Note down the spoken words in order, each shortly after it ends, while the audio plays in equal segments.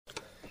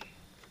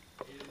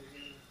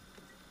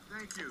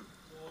Thank you.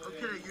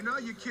 Okay, you know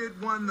your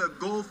kid won the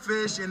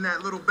goldfish in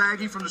that little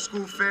baggie from the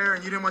school fair,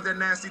 and you didn't want that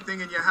nasty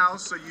thing in your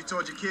house, so you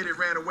told your kid it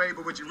ran away,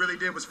 but what you really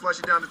did was flush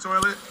it down the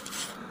toilet?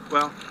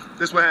 Well,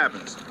 this is what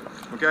happens,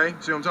 okay?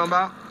 See what I'm talking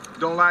about?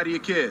 Don't lie to your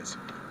kids.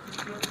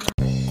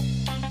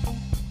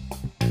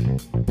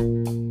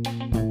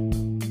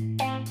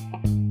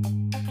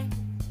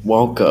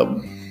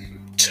 Welcome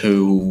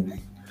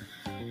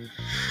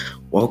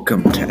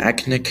to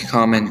Acnic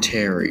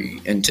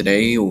Commentary, and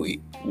today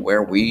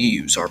where we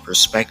use our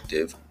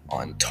perspective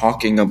on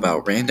talking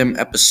about random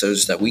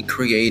episodes that we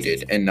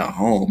created in the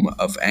home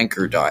of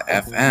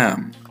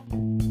Anchor.fm.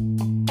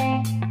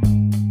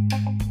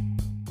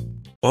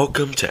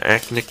 Welcome to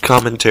Acnic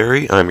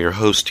Commentary. I'm your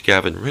host,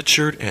 Gavin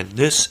Richard, and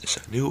this is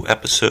a new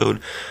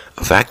episode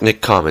of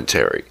Acnic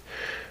Commentary.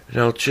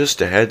 Now,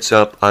 just a heads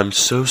up, I'm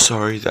so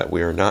sorry that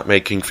we are not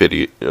making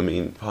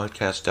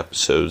podcast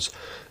episodes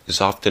as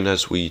often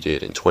as we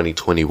did in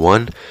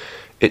 2021.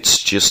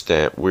 It's just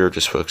that we're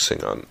just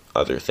focusing on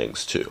other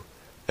things too.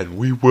 And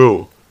we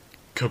will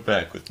come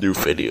back with new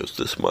videos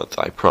this month,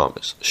 I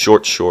promise.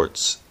 Short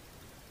Short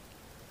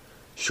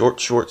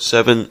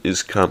 7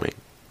 is coming.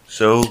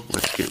 So,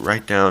 let's get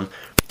right down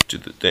to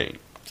the thing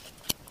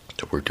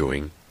that we're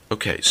doing.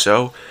 Okay,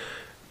 so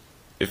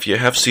if you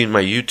have seen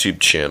my YouTube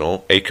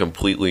channel, A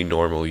Completely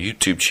Normal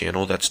YouTube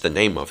channel, that's the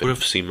name of it. You would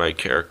have seen my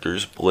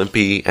characters,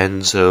 Blimpy,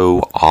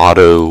 Enzo,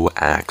 Otto,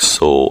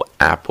 Axel,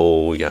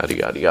 Apple, yada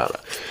yada yada.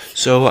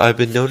 So I've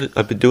been doing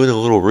a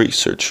little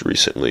research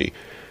recently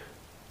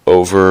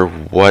over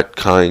what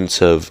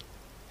kinds of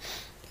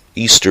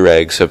Easter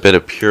eggs have been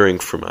appearing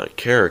for my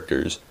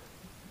characters,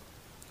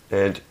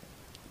 and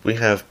we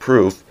have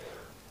proof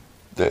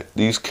that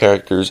these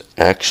characters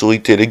actually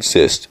did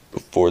exist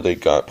before they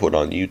got put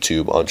on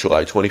YouTube on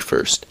July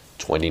 21st,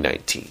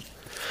 2019.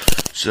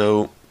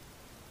 So,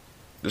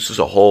 this is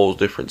a whole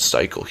different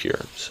cycle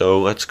here.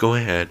 So, let's go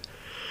ahead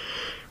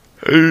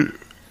and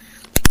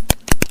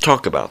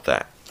talk about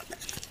that.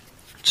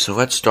 So,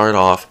 let's start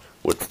off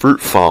with Fruit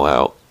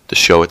Fallout, the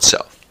show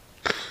itself.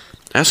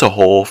 As a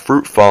whole,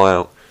 Fruit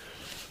Fallout,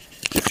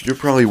 if you're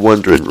probably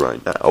wondering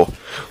right now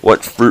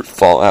what Fruit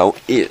Fallout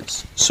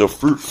is. So,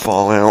 Fruit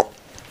Fallout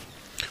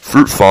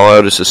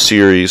is a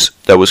series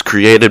that was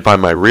created by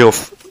my real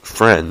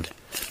friend,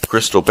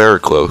 Crystal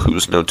Barraclough, who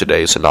is known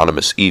today as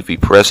Anonymous Evie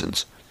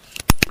Presence.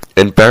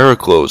 In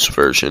Barraclough's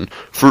version,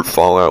 Fruit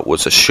Fallout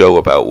was a show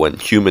about when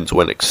humans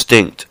went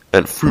extinct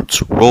and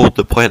fruits rolled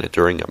the planet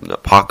during an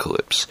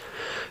apocalypse.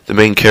 The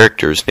main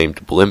character is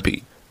named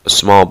Blimpy, a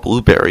small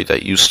blueberry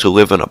that used to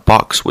live in a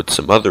box with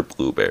some other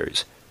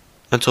blueberries,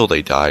 until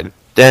they died.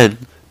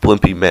 Then,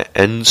 Blimpy met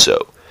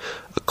Enzo,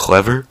 a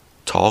clever,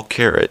 tall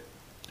carrot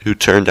who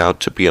turned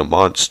out to be a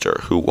monster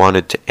who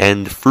wanted to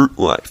end fruit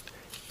life,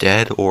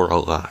 dead or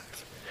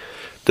alive.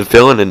 The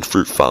villain in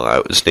Fruit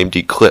Fallout is named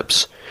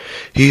Eclipse.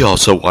 He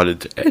also wanted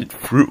to end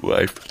fruit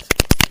life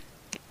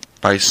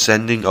by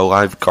sending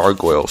alive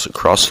gargoyles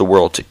across the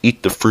world to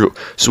eat the fruit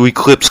so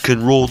Eclipse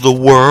can rule the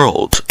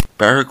world.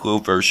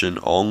 Barraclough version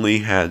only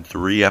had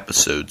 3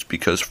 episodes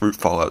because Fruit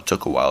Fallout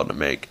took a while to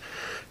make.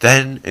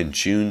 Then, in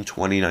June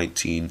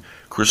 2019,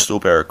 Crystal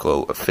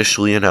Barraclough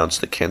officially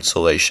announced the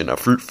cancellation of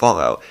Fruit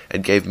Fallout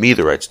and gave me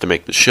the rights to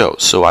make the show,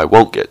 so I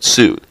won't get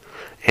sued.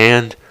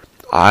 And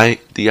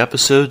the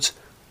episodes,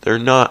 they're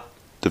not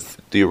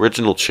the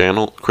original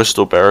channel.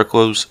 Crystal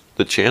Barraclough's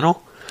the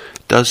channel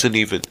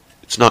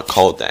it's not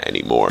called that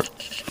anymore.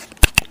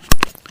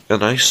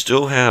 And I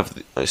still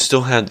had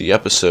the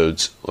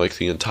episodes like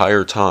the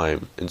entire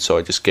time, and so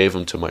I just gave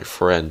them to my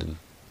friend, and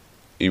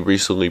he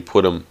recently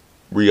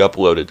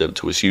re-uploaded them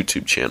to his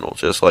YouTube channel,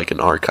 just like an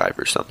archive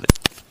or something.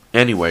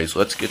 Anyways,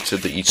 let's get to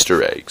the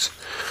Easter eggs.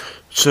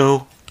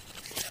 So,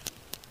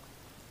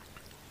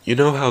 you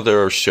know how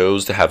there are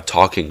shows that have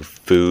talking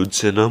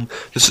foods in them?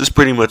 This is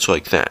pretty much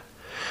like that.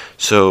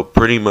 So,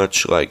 pretty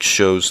much like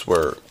shows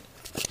where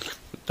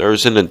there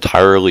isn't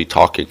entirely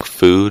talking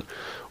food,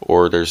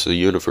 or there's a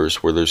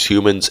universe where there's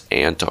humans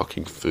and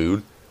talking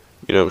food.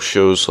 You know,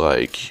 shows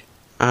like,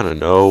 I don't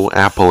know,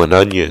 Apple and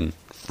Onion,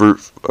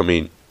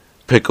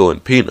 Pickle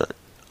and Peanut,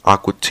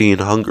 Aqua Teen,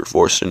 Hunger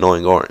Force,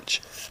 Annoying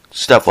Orange.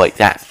 Stuff like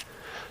that.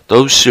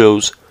 Those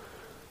shows,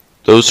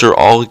 those are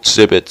all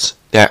exhibits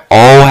that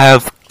all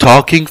have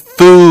talking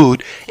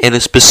food in a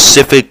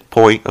specific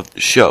point of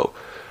the show.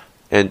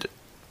 And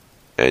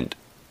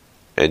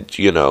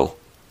you know,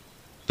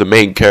 the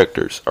main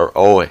characters are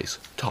always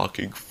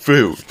talking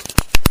food.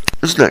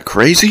 Isn't that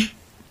crazy?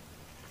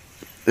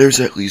 There's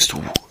at least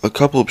a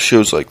couple of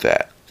shows like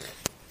that.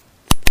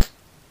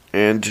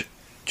 And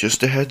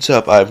just a heads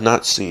up, I have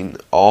not seen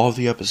all of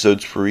the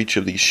episodes for each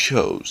of these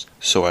shows,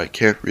 so I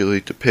can't really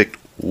depict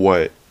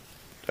what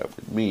that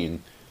would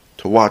mean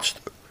to watch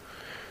them.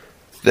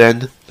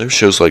 Then, there's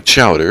shows like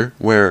Chowder,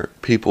 where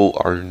people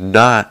are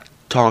not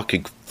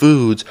talking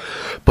foods,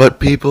 but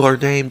people are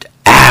named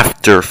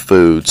after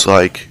foods,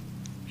 like,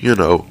 you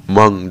know,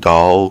 Mung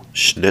Dal,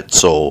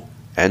 Schnitzel,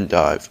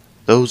 Endive.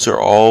 Those are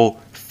all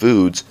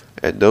foods,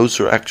 and those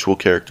are actual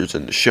characters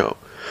in the show.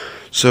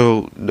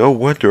 So, no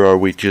wonder are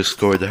we just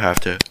going to have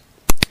to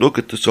look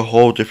at this a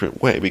whole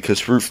different way, because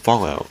Fruit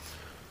Fallout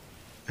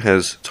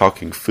has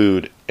talking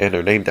food and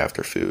are named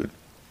after food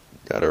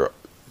that are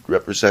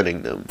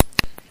representing them.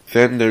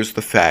 Then there's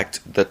the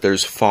fact that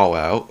there's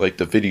Fallout, like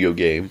the video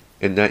game,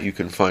 and that you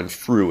can find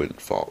fruit in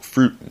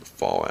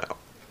Fallout.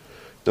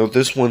 Now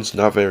this one's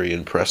not very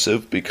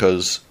impressive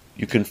because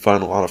you can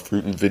find a lot of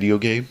fruit in video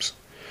games.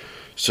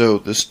 So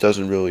this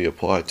doesn't really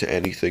apply to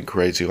anything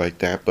crazy like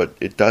that, but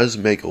it does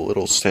make a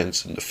little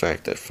sense in the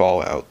fact that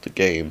Fallout, the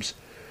games,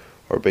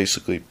 are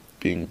basically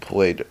being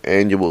played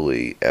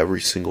annually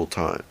every single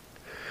time.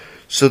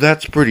 So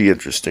that's pretty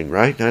interesting,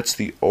 right? That's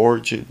the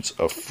origins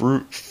of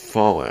Fruit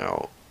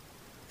Fallout.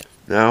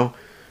 Now,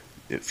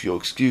 if you'll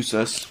excuse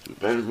us, we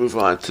better move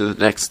on to the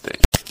next thing.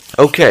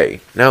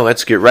 Okay, now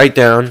let's get right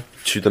down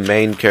to the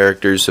main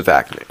characters of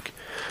Acnic.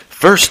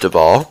 First of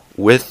all,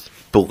 with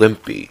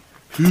Blimpy.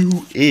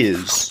 Who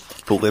is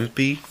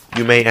Blimpy,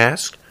 you may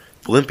ask?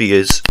 Blimpy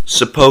is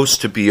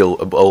supposed to be a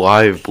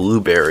live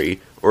blueberry,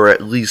 or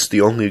at least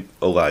the only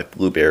alive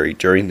blueberry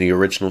during the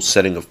original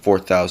setting of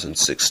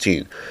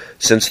 4016,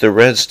 since the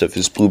rest of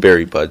his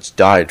blueberry buds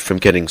died from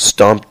getting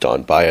stomped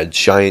on by a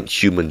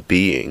giant human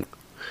being.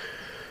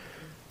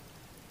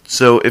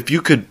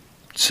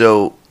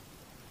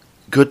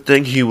 Good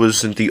thing he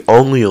wasn't the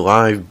only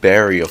alive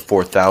berry of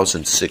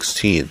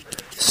 4016,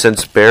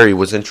 since Barry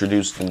was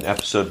introduced in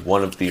episode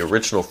 1 of the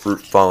original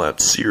Fruit Fallout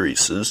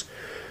series.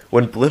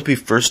 When Blimpy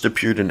first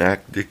appeared in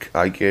Acnic,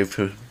 I gave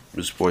him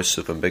his voice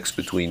of a mix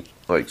between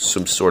like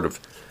some sort of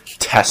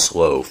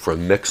Tesla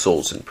from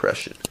Mixel's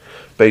impression,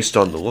 based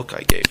on the look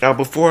I gave. Now,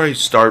 before I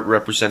start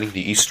representing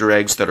the Easter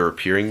eggs that are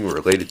appearing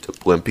related to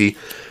Blimpy,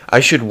 I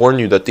should warn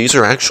you that these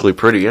are actually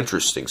pretty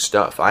interesting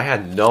stuff. I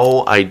had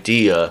no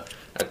idea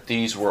that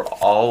these were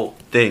all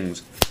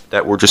things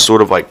that were just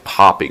sort of like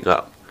popping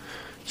up.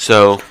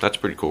 So, that's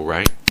pretty cool,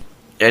 right?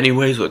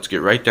 Anyways, let's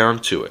get right down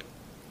to it.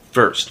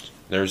 First,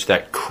 there's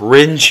that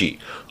cringy,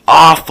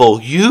 awful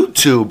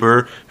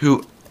YouTuber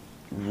who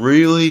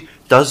really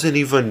doesn't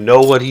even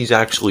know what he's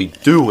actually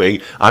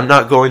doing. I'm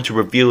not going to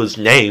reveal his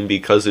name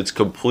because it's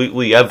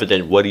completely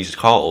evident what he's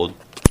called.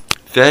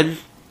 Then,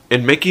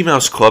 in Mickey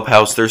Mouse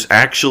Clubhouse, there's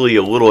actually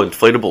a little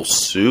inflatable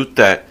suit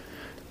that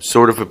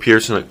sort of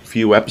appears in a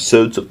few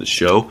episodes of the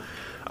show.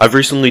 I've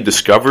recently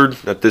discovered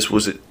that this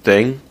was a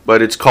thing,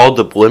 but it's called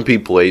the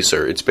Blimpy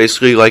Blazer. It's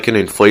basically like an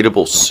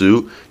inflatable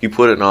suit. You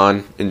put it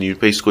on, and you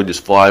basically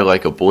just fly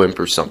like a blimp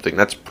or something.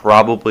 That's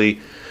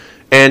probably...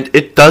 And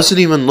it doesn't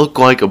even look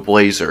like a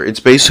blazer. It's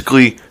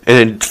basically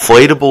an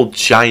inflatable,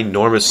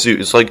 ginormous suit.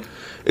 It's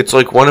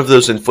like one of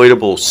those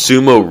inflatable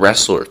sumo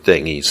wrestler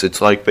thingies.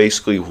 It's like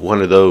basically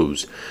one of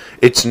those.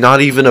 It's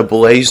not even a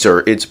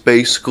blazer. It's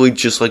basically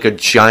just like a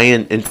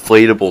giant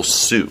inflatable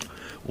suit.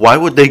 Why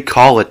would they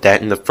call it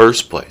that in the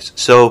first place?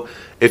 So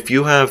if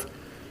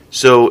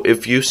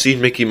you've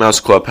seen Mickey Mouse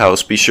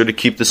Clubhouse, be sure to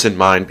keep this in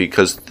mind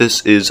because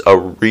this is a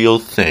real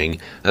thing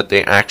that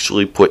they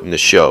actually put in the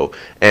show.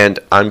 And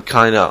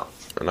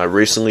I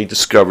recently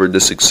discovered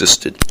this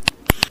existed.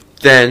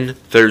 Then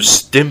there's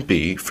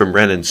Stimpy from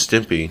Ren and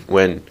Stimpy.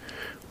 When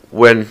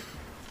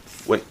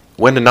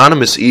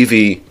Anonymous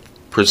Evie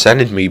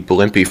presented me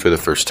Blimpy for the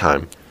first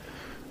time,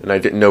 and I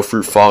didn't know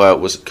Fruit Fallout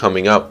was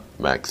coming up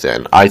back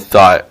then, I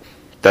thought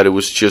that it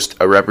was just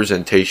a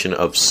representation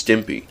of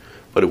Stimpy,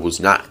 but it was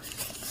not.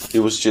 It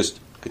was just,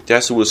 I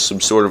guess it was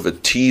some sort of a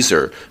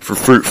teaser for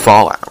Fruit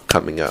Fallout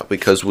coming up,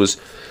 because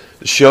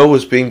the show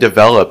was being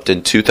developed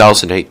in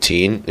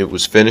 2018, it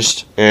was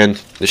finished, and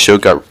the show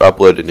got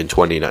uploaded in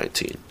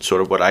 2019.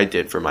 Sort of what I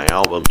did for my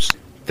albums.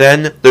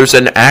 Then, there's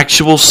an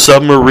actual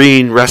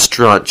submarine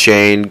restaurant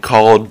chain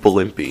called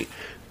Blimpy,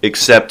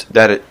 except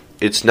that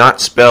it's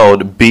not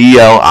spelled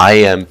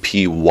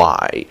B-L-I-M-P-Y.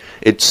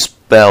 It's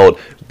spelled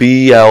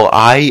B-L-I-M-P-I-E.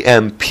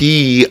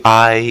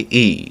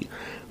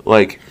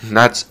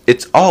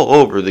 It's all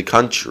over the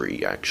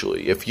country,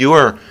 actually. If you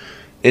are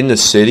in the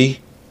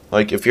city,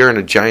 if you're in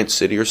a giant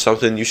city or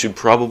something, you should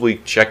probably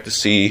check to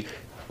see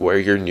where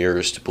your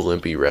nearest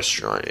Blimpy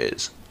restaurant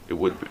is.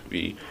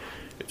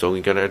 It's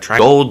only going to attract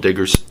gold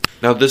diggers.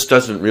 Now, this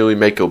doesn't really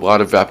make a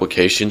lot of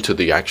application to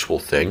the actual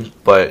thing,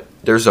 but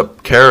there's a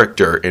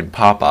character in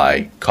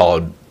Popeye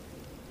called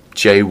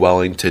J.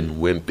 Wellington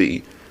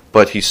Wimpy,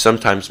 but he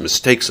sometimes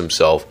mistakes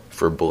himself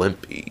for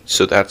Blimpy.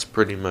 So that's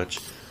pretty much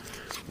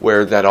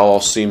where that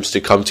all seems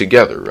to come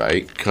together,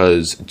 right?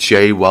 Because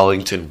J.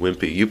 Wellington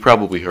Wimpy, you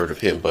probably heard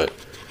of him, but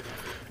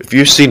if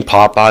you've seen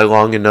Popeye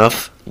long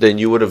enough, then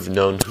you would have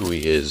known who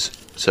he is.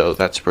 So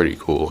that's pretty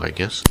cool, I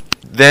guess.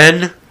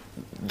 Then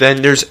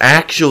there's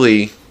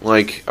actually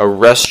a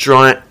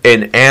restaurant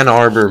in Ann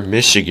Arbor,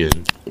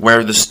 Michigan,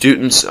 where the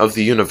students of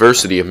the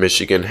University of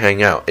Michigan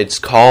hang out. It's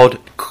called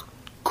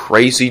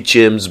Crazy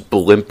Jim's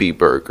Blimpy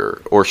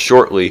Burger, or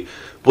shortly,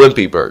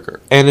 Blimpy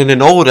Burger. And in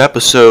an old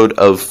episode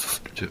of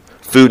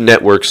Food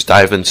Network's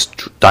Diners,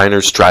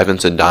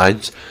 Drive-Ins, and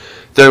Dines,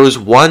 there was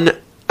one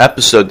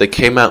episode that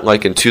came out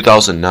in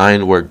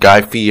 2009 where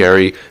Guy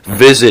Fieri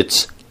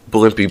visits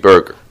Blimpy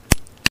Burger.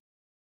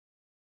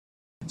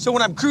 So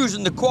when I'm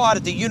cruising the quad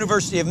at the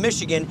University of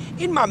Michigan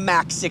in my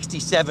Max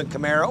 67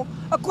 Camaro,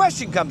 a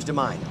question comes to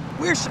mind.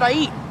 Where should I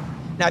eat?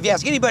 Now, if you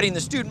ask anybody in the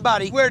student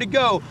body where to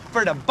go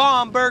for the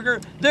bomb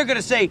burger, they're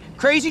gonna say,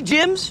 Crazy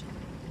Jim's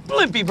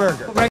Blimpie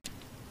Burger.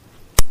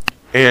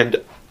 And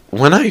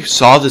when I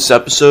saw this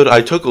episode,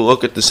 I took a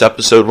look at this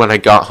episode when I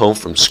got home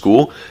from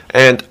school,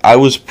 and I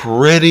was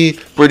pretty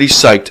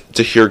psyched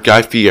to hear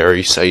Guy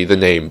Fieri say the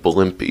name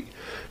Blimpie.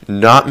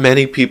 Not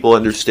many people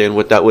understand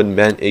what that would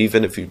mean,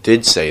 even if you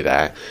did say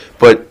that,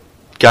 but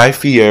Guy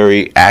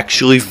Fieri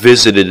actually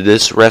visited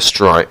this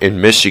restaurant in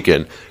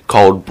Michigan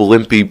called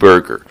Blimpie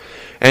Burger.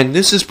 And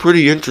this is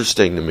pretty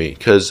interesting to me,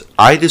 because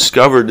I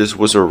discovered this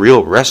was a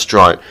real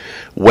restaurant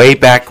way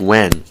back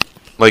when.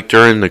 Like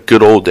during the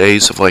good old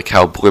days of like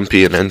how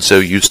Blimpie and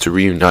Enzo used to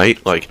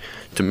reunite, like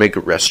to make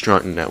a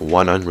restaurant in that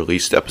one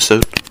unreleased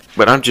episode.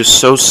 But I'm just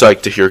so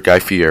psyched to hear Guy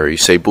Fieri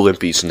say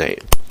Blimpie's name.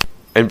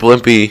 And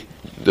Blimpie,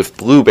 the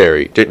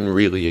blueberry, didn't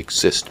really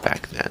exist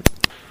back then.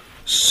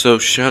 So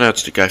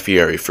shoutouts to Guy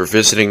Fieri for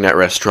visiting that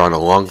restaurant a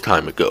long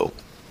time ago.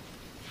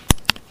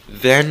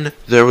 Then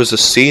there was a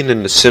scene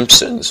in The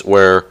Simpsons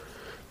where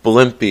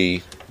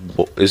Blimpie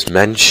is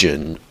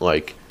mentioned,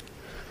 like,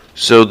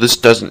 so this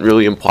doesn't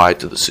really apply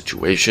to the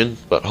situation,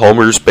 but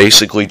Homer's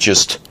basically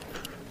just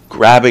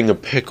grabbing a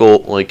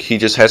pickle, like he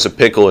just has a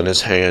pickle in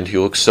his hand. He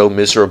looks so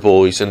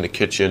miserable. He's in the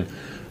kitchen,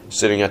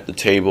 sitting at the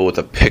table with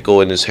a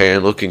pickle in his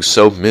hand, looking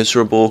so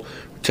miserable,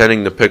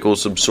 pretending the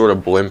pickle's some sort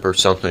of blimp or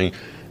something,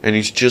 and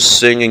he's just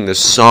singing the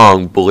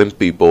song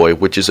Blimpie Boy,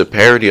 which is a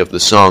parody of the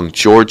song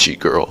Georgie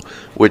Girl,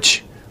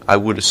 which I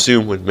would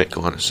assume would make a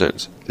lot of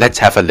sense. Let's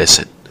have a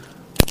listen.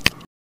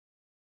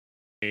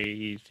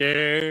 Hey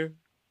there,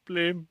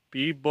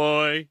 Blimpie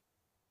Boy,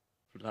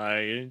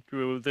 flying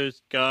through the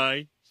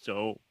sky,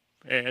 so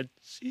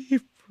fancy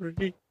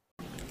free.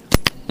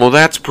 Well,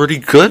 that's pretty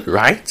good,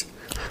 right?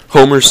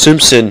 Homer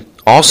Simpson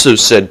also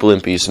said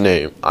Blimpie's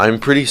name.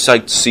 I'm pretty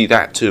psyched to see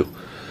that too.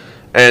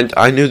 And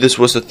I knew this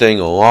was a thing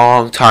a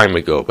long time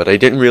ago, but I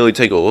didn't really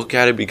take a look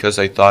at it because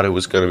I thought it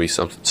was going to be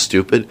something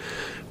stupid.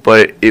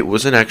 But it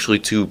wasn't actually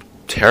too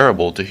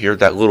terrible to hear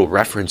that little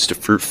reference to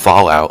Fruit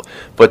Fallout.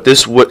 But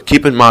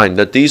keep in mind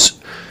that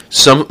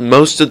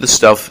most of the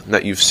stuff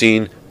that you've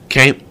seen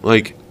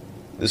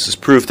this is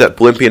proof that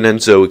Blimpie and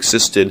Enzo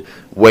existed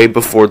way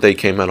before they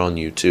came out on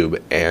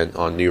YouTube and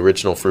on the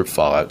original Fruit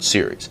Fallout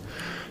series.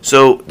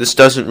 So this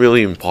doesn't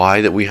really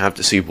imply that we have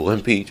to see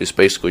Blimpie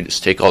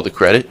just take all the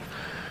credit.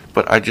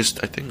 But I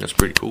think that's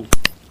pretty cool.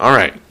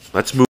 Alright,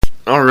 let's move.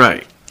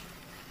 Alright,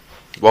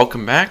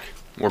 welcome back.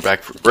 We're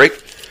back for a break.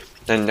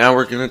 And now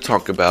we're going to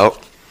talk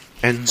about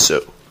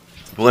Enzo,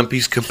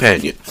 Blimpie's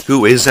companion.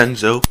 Who is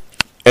Enzo?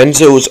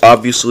 Enzo is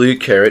obviously a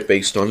carrot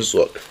based on his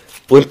look.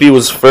 Blimpie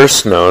was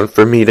first known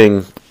for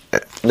meeting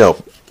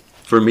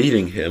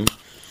him,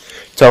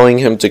 telling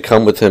him to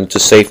come with him to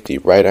safety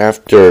right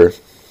after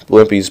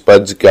Blimpie's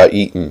buds got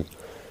eaten.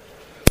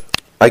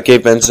 I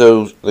gave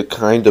Enzo the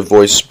kind of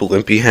voice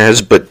Blimpie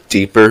has, but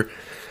deeper.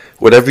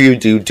 Whatever you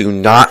do, do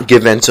not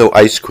give Enzo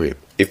ice cream.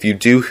 If you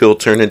do, he'll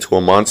turn into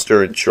a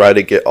monster and try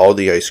to get all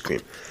the ice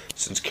cream,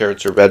 since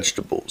carrots are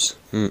vegetables.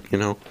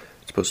 It's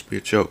supposed to be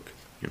a joke,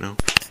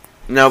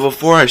 Now,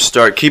 before I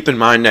start, keep in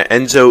mind that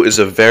Enzo is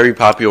a very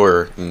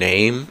popular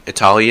name,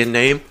 Italian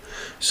name.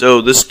 So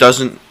this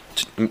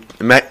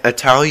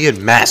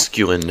Italian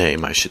masculine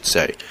name, I should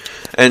say.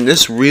 And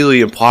this really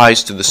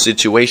applies to the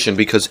situation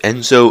because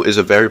Enzo is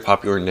a very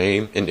popular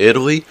name in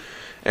Italy.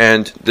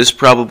 And this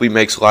probably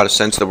makes a lot of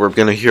sense that we're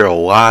going to hear a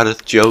lot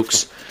of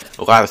jokes,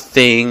 a lot of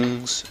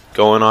things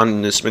going on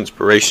in this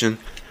inspiration.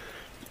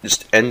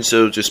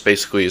 Enzo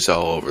basically is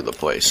all over the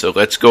place. So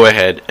let's go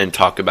ahead and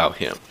talk about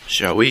him,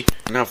 shall we?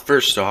 Now,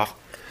 first off,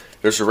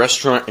 there's a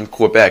restaurant in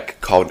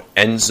Quebec called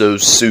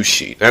Enzo's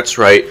Sushi. That's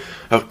right,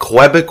 a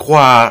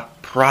Quebecois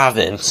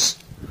province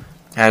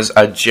has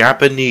a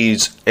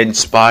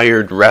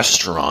Japanese-inspired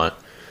restaurant.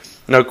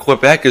 Now,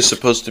 Quebec is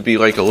supposed to be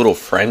like a little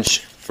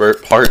French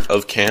part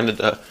of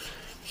Canada.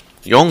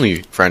 The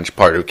only French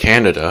part of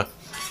Canada.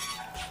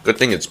 Good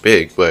thing it's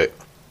big, but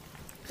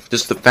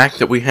just the fact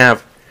that we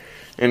have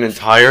an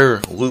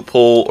entire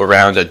loophole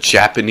around a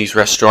Japanese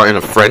restaurant in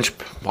a French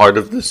part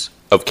of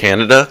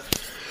Canada,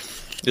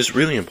 this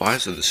really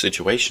applies to the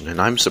situation,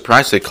 and I'm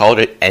surprised they called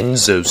it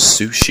Enzo's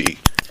Sushi.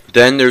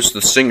 Then there's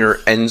the singer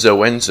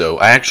Enzo.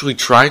 I actually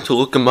tried to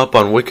look him up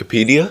on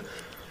Wikipedia,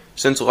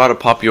 since a lot of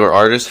popular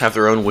artists have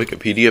their own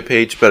Wikipedia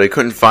page, but I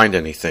couldn't find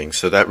anything,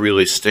 so that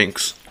really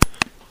stinks.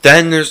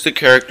 Then there's the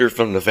character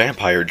from the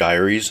Vampire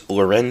Diaries,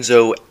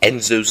 Lorenzo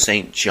Enzo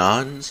St.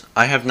 John's.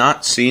 I have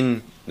not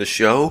seen the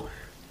show,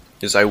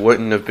 because I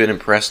wouldn't have been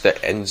impressed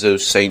that Enzo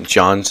St.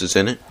 John's is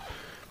in it,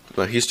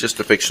 but he's just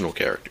a fictional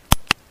character.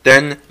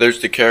 Then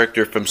there's the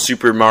character from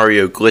Super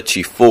Mario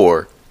Glitchy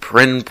 4,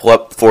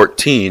 Prinplup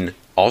 14,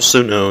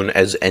 also known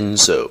as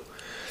Enzo.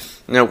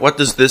 Now, what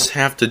does this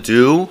have to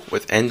do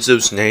with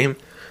Enzo's name?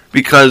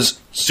 Because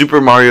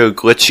Super Mario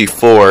Glitchy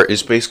 4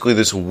 is basically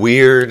this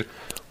weird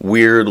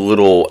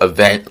little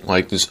event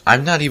like this.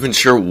 I'm not even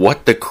sure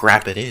what the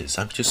crap it is.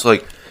 I'm just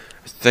like,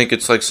 I think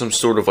it's like some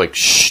sort of like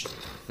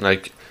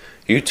like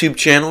YouTube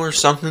channel or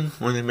something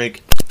where they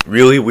make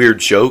really weird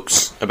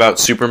jokes about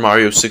Super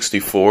Mario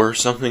 64 or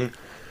something.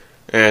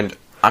 And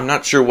I'm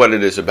not sure what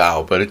it is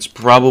about, but it's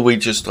probably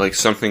just like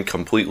something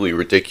completely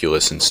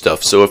ridiculous and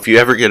stuff. So if you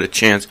ever get a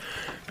chance,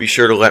 be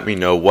sure to let me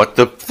know what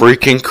the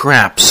freaking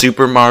crap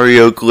Super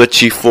Mario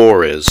Glitchy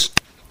 4 is.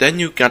 Then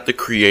you got the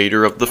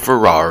creator of the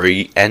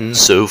Ferrari,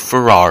 Enzo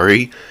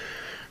Ferrari.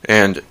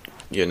 And,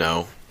 you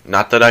know,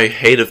 not that I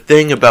hate a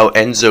thing about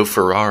Enzo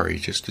Ferrari,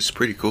 just it's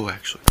pretty cool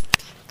actually.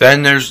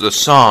 Then there's the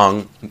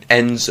song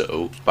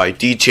Enzo by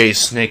DJ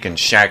Snake and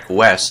Shaq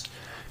West,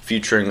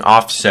 featuring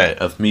Offset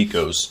of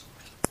Migos.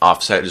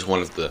 Offset is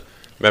one of the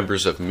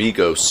members of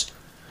Migos.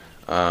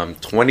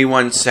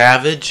 21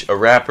 Savage, a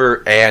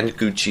rapper, and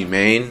Gucci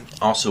Mane,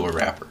 also a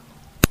rapper.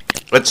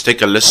 Let's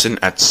take a listen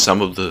at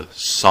some of the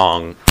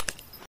song.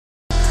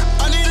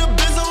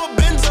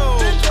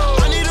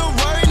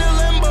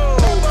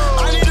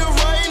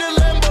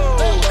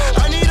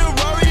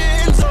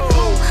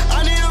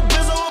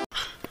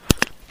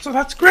 So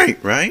that's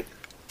great, right?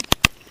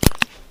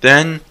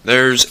 Then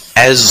there's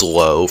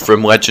Ezlo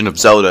from Legend of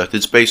Zelda.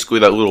 It's basically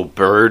that little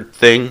bird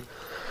thing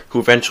who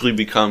eventually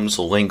becomes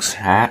Link's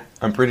hat,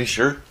 I'm pretty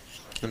sure.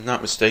 If I'm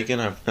not mistaken.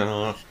 I don't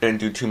know. I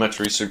didn't do too much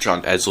research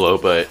on Ezlo,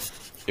 but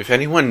if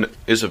anyone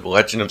is a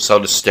Legend of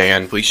Zelda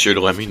stan, please sure to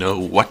let me know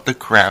what the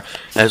crap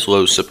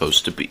Ezlo is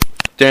supposed to be.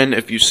 Then,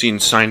 if you've seen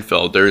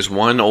Seinfeld, there's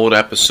one old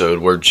episode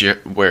where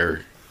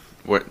Jerry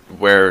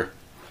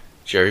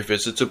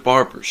visits a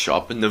barber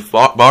shop, and the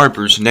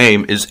barber's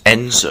name is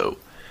Enzo.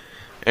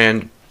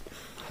 And,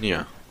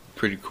 yeah,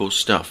 pretty cool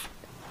stuff.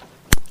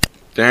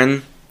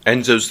 Then,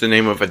 Enzo's the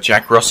name of a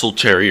Jack Russell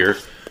Terrier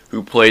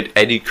who played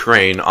Eddie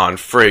Crane on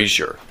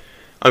Frasier.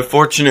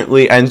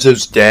 Unfortunately,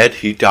 Enzo's dead.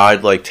 He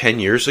died like 10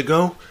 years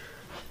ago.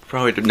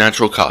 Probably due to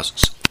natural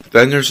causes.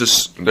 Then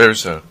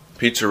there's a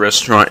pizza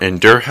restaurant in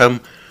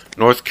Durham,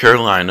 North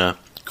Carolina,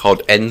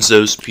 called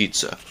Enzo's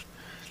Pizza.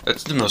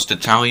 That's the most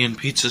Italian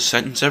pizza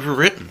sentence ever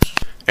written.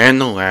 And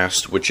the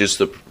last, which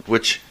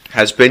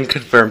has been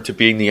confirmed to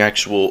being the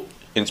actual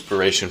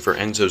inspiration for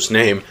Enzo's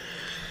name,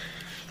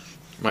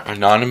 my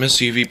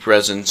anonymous EV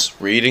presence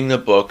reading the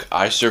book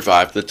I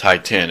Survived the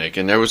Titanic,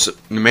 and the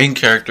main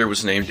character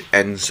was named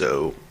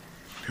Enzo,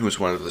 who was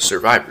one of the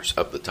survivors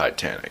of the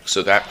Titanic.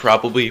 So that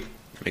probably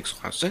makes a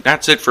lot of sense.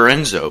 That's it for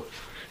Enzo.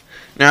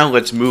 Now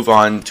let's move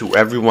on to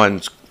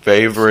everyone's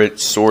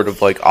favorite sort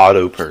of like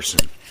Otto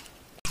person.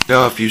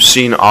 Now, if you've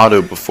seen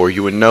Otto before,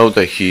 you would know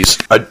that he's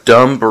a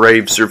dumb,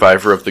 brave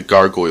survivor of the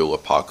gargoyle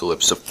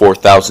apocalypse of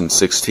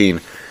 4016,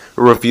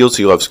 who reveals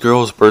he loves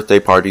girls, birthday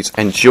parties,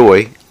 and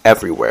joy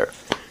everywhere.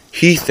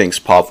 He thinks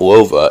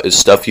pavlova is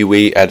stuff you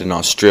eat at an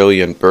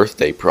Australian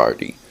birthday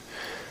party.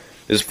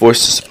 His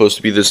voice is supposed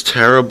to be this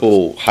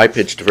terrible,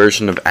 high-pitched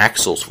version of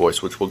Axel's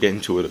voice, which we'll get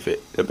into it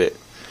a bit.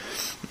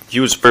 He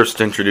was first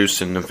introduced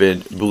in the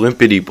vid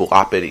Blimpity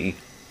Bloppity.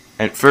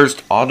 At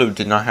first, Otto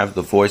did not have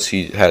the voice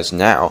he has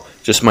now,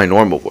 just my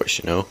normal voice,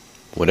 you know?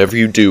 Whatever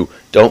you do,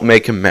 don't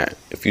make him mad.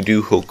 If you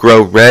do, he'll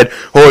grow red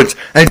horns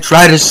and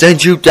try to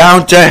send you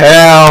down to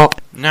hell!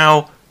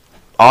 Now,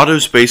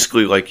 Otto's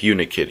basically like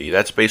Unikitty.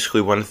 That's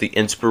basically one of the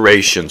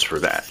inspirations for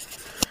that.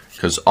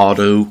 Because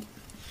Otto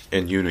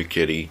and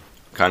Unikitty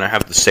kind of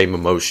have the same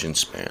emotion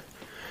span.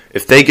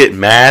 If they get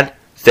mad,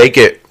 they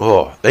get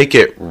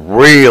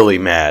really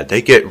mad.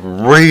 They get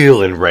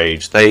real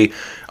enraged. They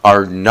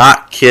are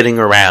not kidding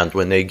around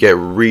when they get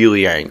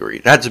really angry.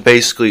 That's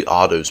basically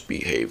Otto's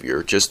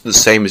behavior, just the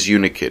same as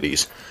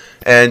Unikitty's.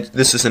 And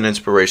this is an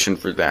inspiration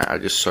for that. I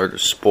just sort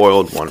of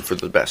spoiled one for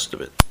the best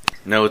of it.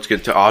 Now let's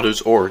get to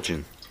Otto's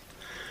origin.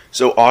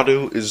 So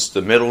Otto is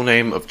the middle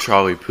name of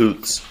Charlie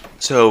Puth.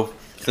 So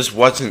this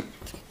wasn't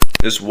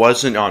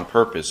on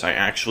purpose. I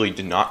actually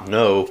did not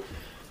know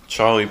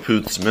Charlie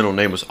Puth's middle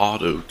name was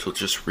Otto till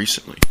just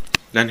recently.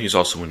 Then he's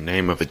also the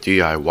name of a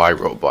DIY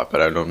robot,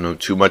 but I don't know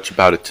too much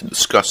about it to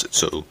discuss it.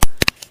 So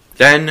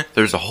then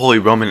there's a Holy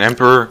Roman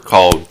Emperor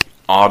called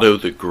Otto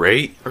the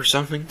Great or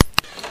something.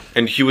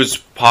 And he was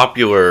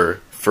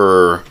popular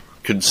for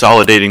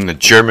consolidating the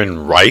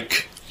German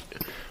Reich.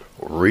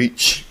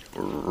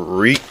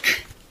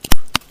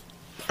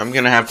 I'm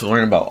gonna have to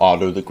learn about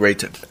Otto the Great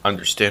to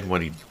understand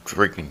what he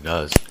freaking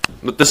does.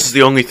 But this is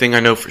the only thing I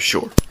know for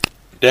sure.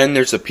 Then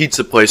there's a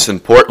pizza place in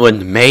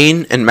Portland,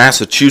 Maine, and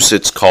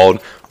Massachusetts called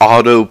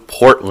Otto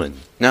Portland.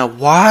 Now,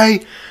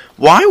 why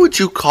would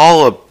you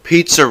call a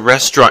pizza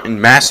restaurant in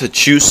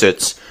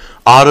Massachusetts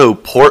Otto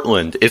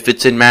Portland if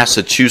it's in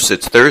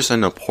Massachusetts? There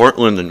isn't a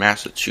Portland in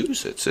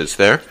Massachusetts, is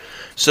there?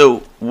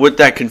 So, would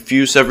that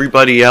confuse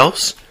everybody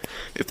else?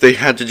 If they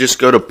had to just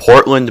go to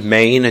Portland,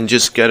 Maine, and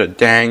just get a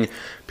dang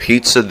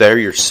pizza there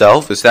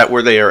yourself? Is that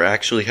where they are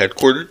actually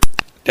headquartered?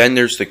 Then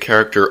there's the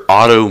character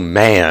Otto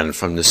Mann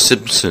from The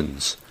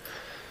Simpsons.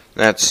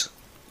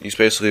 He's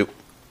basically,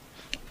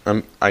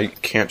 I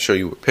can't show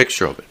you a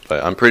picture of it,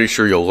 but I'm pretty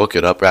sure you'll look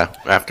it up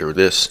after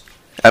this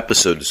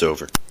episode is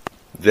over.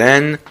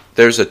 Then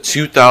there's a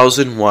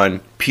 2001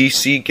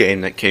 PC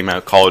game that came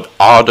out called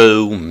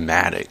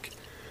Automatic.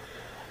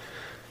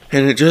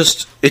 And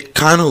it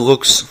kind of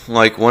looks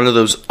like one of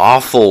those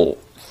awful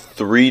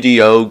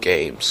 3DO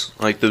games.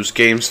 Like those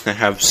games that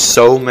have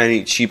so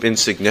many cheap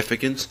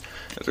insignificance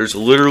that there's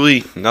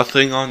literally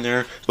nothing on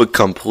there but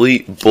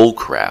complete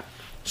bullcrap.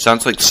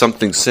 Sounds like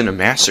something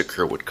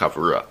Cinemassacre would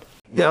cover up.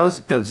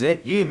 Does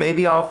it? You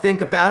maybe I'll think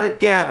about it,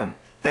 Gavin.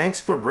 Thanks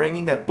for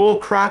bringing that bull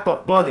crap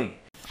up, buddy.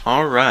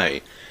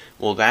 Alright,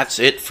 well that's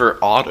it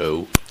for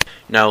Otto.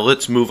 Now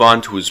let's move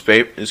on to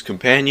his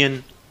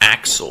companion,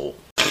 Axel.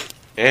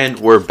 And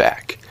we're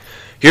back.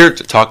 Here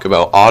to talk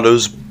about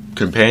Otto's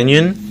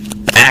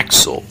companion,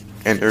 Axel.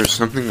 And there's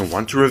something I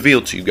want to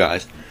reveal to you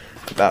guys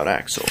about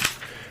Axel.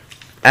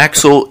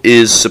 Axel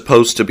is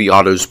supposed to be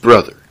Otto's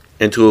brother.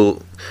 And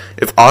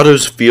if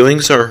Otto's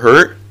feelings are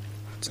hurt,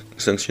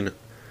 since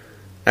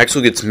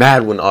Axel gets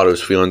mad when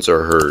Otto's feelings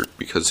are hurt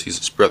because he's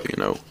his brother,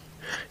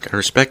 Gotta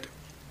respect him.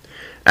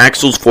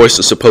 Axel's voice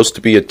is supposed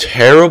to be a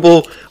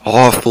terrible,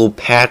 awful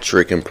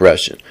Patrick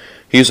impression.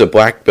 He's a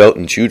black belt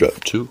in judo,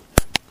 too.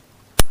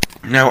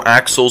 Now,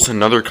 Axel's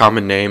another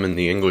common name in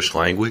the English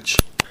language,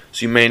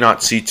 so you may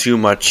not see too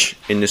much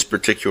in this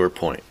particular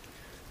point.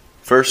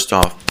 First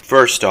off,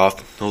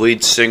 the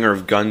lead singer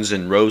of Guns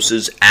N'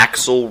 Roses,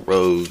 Axl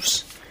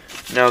Rose.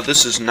 Now,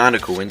 this is not a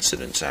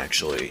coincidence,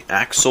 actually.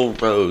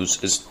 Axl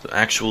Rose is the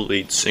actual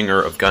lead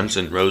singer of Guns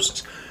N'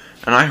 Roses.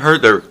 And I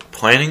heard they're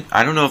planning,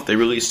 I don't know if they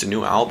released a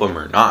new album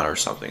or not or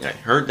something. I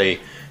heard they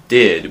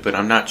did, but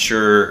I'm not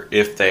sure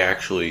if they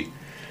actually,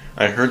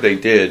 I heard they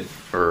did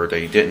or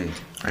they didn't.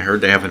 I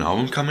heard they have an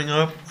album coming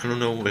up. I don't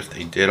know if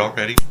they did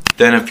already.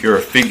 Then if you're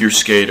a figure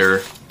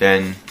skater,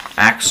 then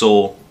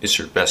Axel is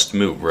your best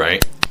move,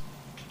 right?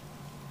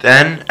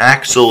 Then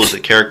Axel is a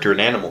character in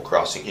Animal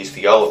Crossing. He's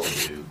the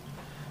elephant dude.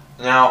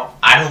 Now,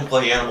 I don't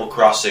play Animal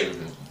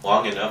Crossing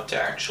long enough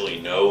to actually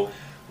know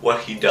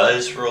what he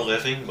does for a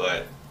living,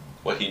 but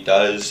what he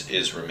does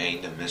is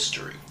remain a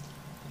mystery.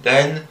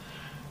 Then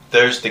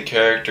there's the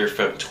character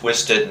from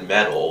Twisted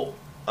Metal.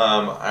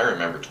 I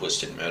remember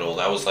Twisted Metal.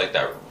 That was like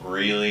that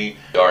really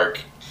dark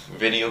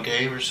video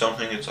game or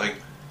something. It's like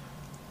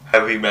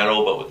heavy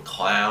metal but with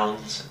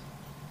clowns,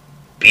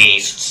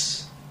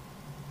 beasts.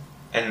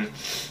 And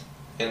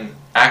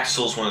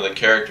Axel's one of the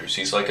characters.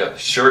 He's like a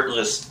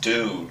shirtless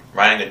dude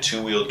riding a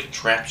two-wheeled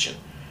contraption.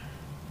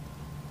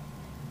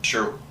 Not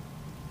sure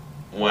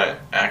what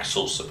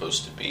Axel's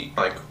supposed to be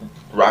like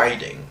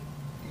riding,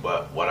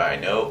 but what I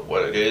know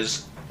what it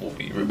is will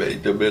be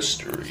remained a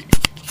mystery.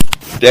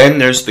 Then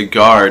there's the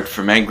guard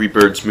from Angry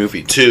Birds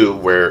Movie 2,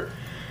 where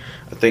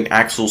I think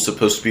Axel's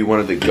supposed to be one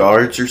of the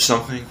guards or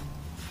something.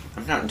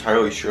 I'm not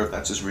entirely sure if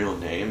that's his real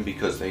name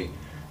because they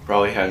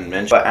probably hadn't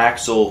mentioned. But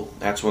Axel,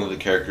 that's one of the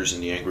characters in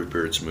the Angry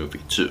Birds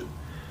Movie 2.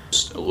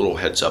 Just a little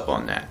heads up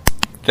on that.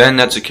 Then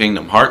that's a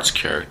Kingdom Hearts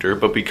character,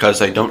 but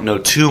because I don't know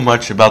too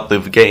much about the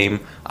game,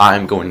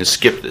 I'm going to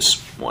skip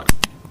this one.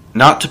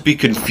 Not to be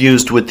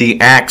confused with the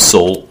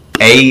Axle,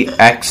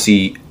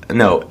 AXLE,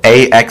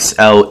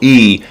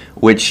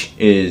 which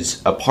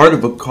is a part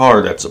of a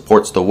car that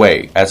supports the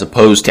way, as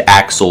opposed to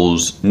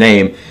Axel's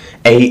name,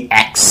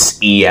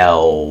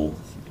 AXEL.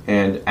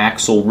 And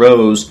Axl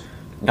Rose,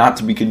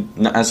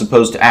 as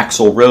opposed to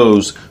Axl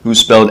Rose, who's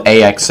spelled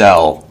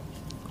AXL,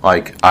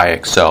 like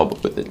IXL,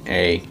 but with an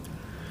A.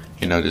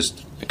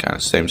 Just the kind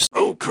of same.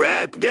 Oh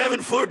crap,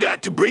 Gavin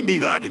forgot to bring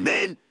me on,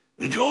 man.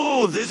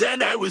 Oh, this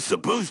and I was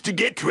supposed to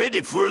get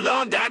credit for a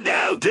long time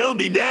now. Tell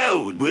me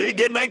now, where I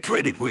get my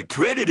credit? Where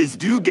credit is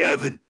due,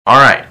 Gavin.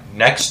 Alright,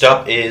 next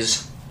up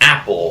is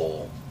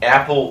Apple.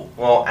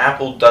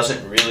 Apple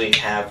doesn't really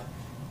have...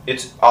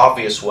 It's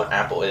obvious what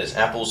Apple is.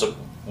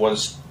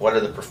 Was one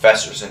of the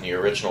professors in the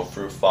original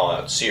Fruit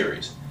Fallout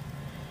series.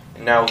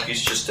 And now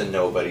he's just a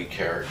nobody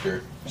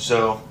character.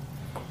 So,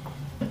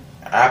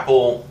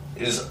 Apple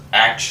is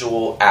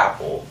actual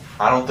Apple.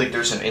 I don't think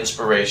there's an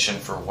inspiration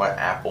for what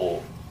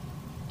Apple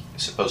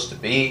is supposed to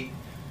be,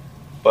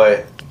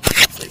 but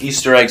the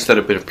Easter eggs that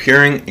have been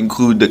appearing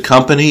include the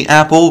company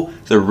Apple,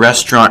 the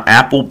restaurant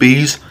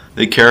Applebee's,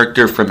 the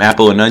character from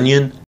Apple and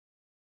Onion.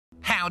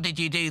 How did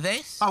you do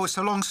this? Oh, it's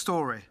a long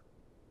story.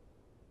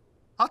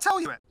 I'll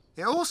tell you it.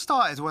 It all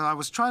started when I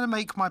was trying to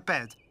make my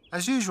bed.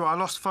 As usual, I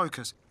lost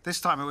focus. This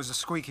time it was a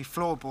squeaky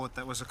floorboard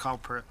that was a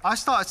culprit. I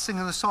started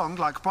singing a song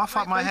like Buff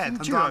Up My Head and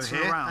dancing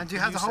around. And you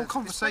had the whole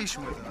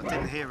conversation with her. I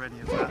didn't hear any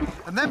of that.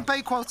 And then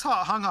Bakewell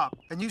Tart hung up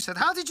and you said,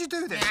 "How did you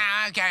do this?"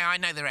 Yeah, okay, I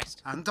know the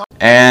rest.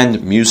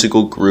 And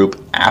musical group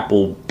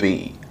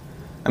Applebee.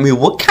 I mean,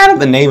 what kind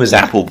of a name is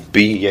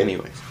Applebee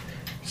anyway?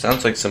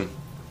 Sounds like some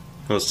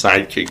little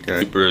sidekick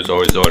who is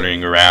always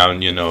ordering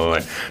around,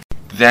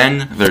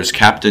 Then there's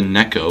Captain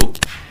Neko.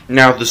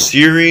 Now, the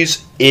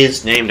series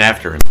is named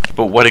after him,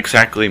 but what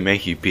exactly may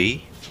he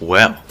be?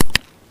 Well,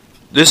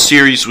 this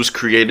series was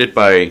created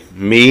by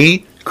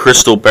me,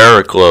 Crystal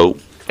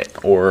Barraclough,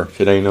 or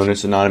today known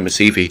as Anonymous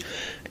Eevee,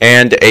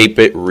 and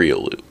 8-Bit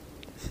Riolu.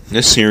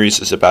 This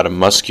series is about a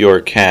muscular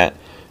cat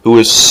who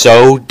is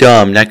so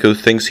dumb Neko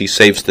thinks he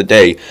saves the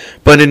day,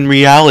 but in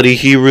reality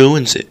he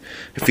ruins it.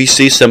 If he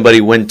sees somebody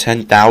win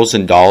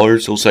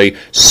 $10,000, he'll say,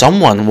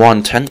 "Someone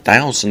won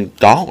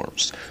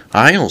 $10,000.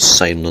 I'll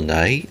save the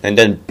day," and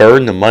then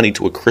burn the money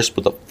to a crisp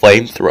with a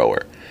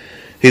flamethrower.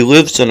 He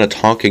lives in a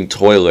talking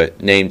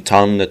toilet named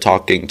Tom the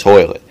Talking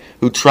Toilet,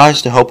 who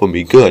tries to help him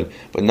be good,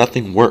 but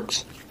nothing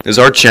works. His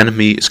arch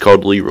enemy is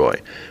called Leroy,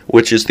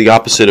 which is the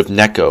opposite of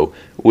Neko,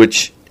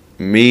 which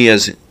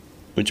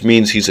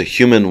means he's a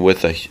human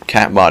with a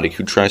cat body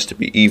who tries to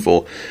be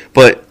evil,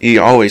 but he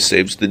always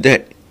saves the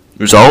day.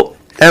 Result?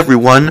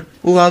 Everyone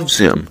loves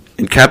him.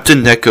 And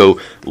Captain Neko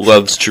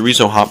loves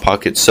chorizo Hot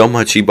Pockets so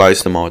much he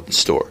buys them all at the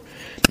store.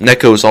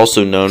 Neko is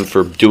also known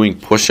for doing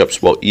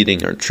push-ups while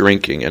eating or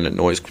drinking and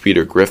annoys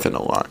Peter Griffin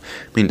a lot.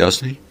 I mean,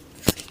 doesn't he?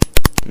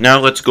 Now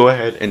let's go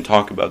ahead and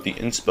talk about the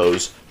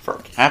inspos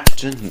for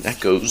Captain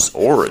Neko's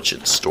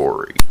origin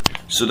story.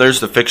 So there's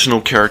the fictional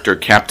character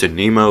Captain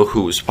Nemo,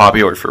 who was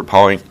popular for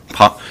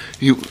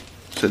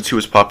since he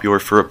was popular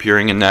for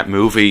appearing in that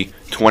movie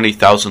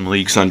 20,000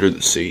 Leagues Under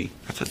the Sea.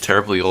 That's a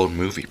terribly old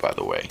movie, by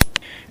the way.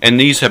 And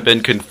these have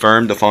been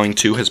confirmed. The following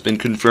two has been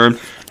confirmed.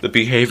 The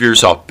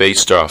behaviors are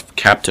based off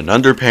Captain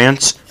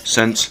Underpants,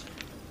 since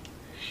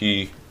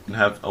he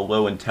have a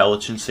low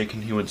intelligence,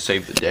 thinking he would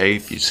save the day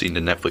if you've seen the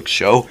Netflix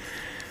show.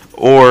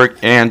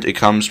 And it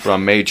comes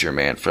from Major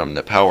Man from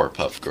the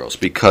Powerpuff Girls,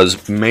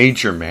 because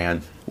Major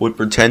Man would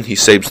pretend he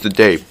saves the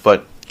day,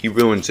 but he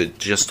ruins it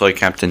just like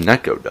Captain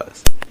Neko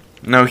does.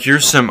 Now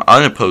here's some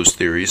unopposed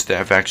theories that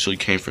have actually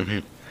came from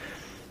him,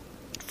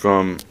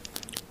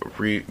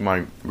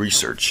 my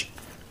research.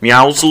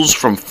 Meowscles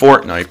from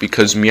Fortnite,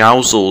 because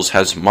Meowscles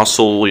has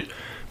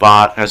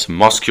a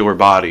muscular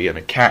body and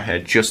a cat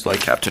head just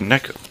like Captain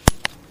Neko.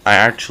 I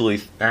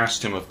actually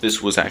asked him if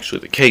this was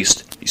actually the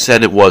case. He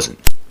said it wasn't.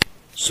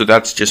 So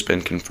that's just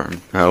been confirmed.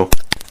 No.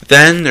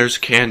 Then there's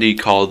candy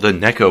called the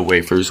Neko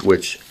Wafers,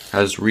 which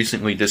has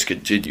recently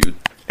discontinued,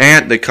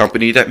 and the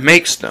company that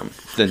makes them,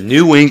 the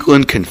New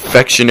England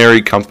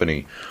Confectionery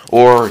Company,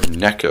 or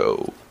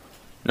Neko,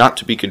 not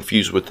to be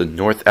confused with the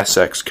North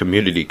Essex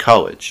Community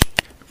College.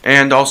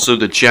 And also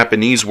the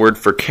Japanese word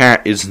for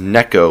cat is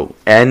Neko,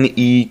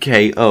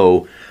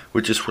 Neko,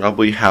 which is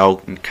probably how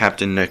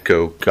Captain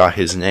Neko got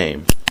his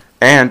name.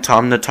 And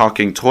Tom the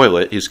Talking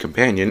Toilet, his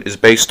companion, is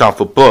based off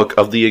a book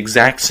of the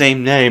exact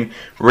same name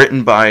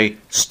written by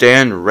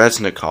Stan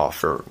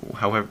Resnikoff, or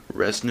however,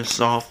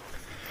 Resnisoff?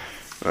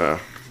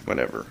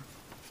 Whatever.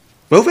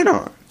 Moving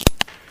on.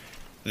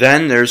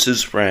 Then there's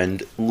his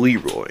friend,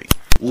 Leroy.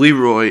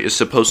 Leroy is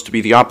supposed to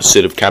be the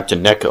opposite of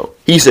Captain Neko.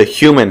 He's a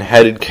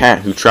human-headed cat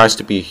who tries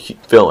to be a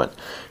villain.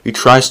 He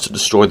tries to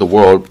destroy the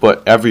world,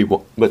 but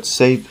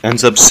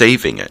ends up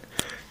saving it.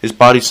 His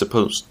body's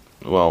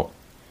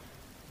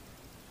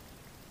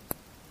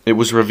it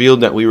was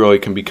revealed that Leroy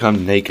can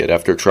become naked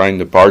after trying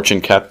to barge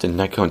in Captain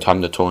Neko and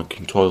Tom the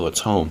Talking Toilet's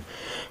home.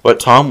 But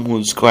Tom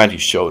was glad he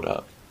showed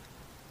up.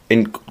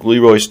 In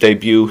Leroy's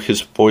debut,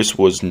 his voice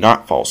was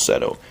not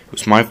falsetto. It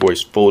was my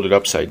voice folded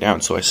upside down,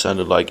 so I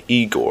sounded like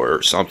Igor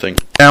or something.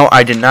 Now,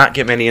 I did not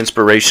get many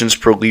inspirations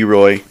for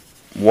Leroy.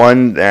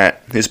 One,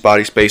 that his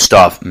body's based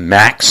off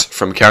Max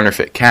from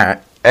Counterfeit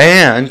Cat,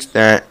 and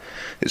that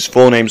his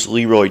full name's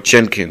Leroy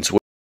Jenkins.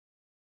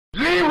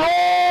 Leroy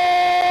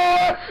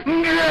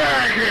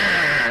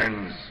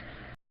Jenkins!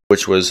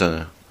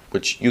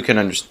 Which you can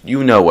understand.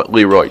 You know what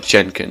Leroy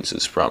Jenkins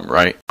is from,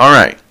 right?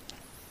 Alright.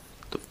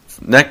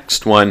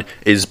 Next one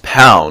is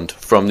Pound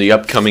from the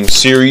upcoming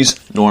series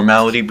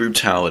Normality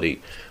Brutality,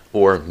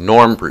 or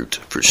Norm Brute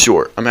for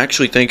short. I'm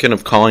actually thinking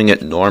of calling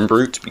it Norm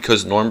Brute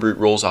because Norm Brute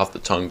rolls off the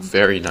tongue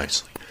very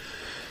nicely.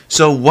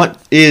 So what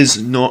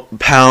is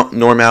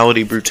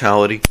Normality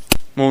Brutality?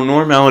 Well,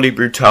 Normality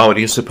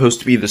Brutality is supposed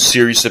to be the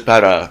series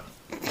about a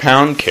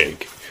pound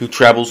cake who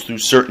travels through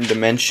certain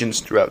dimensions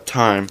throughout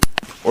time,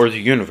 or the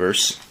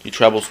universe. He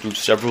travels through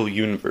several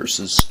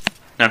universes.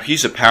 Now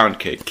he's a pound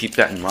cake, keep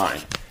that in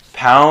mind.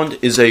 Pound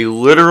is a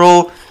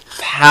literal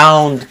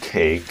pound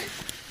cake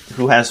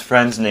who has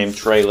friends named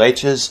Tres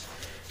Leches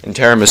and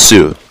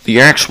Tiramisu.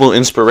 The actual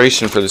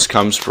inspiration for this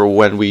comes from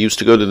when we used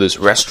to go to this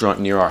restaurant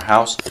near our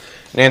house,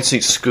 Nancy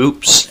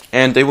Scoops,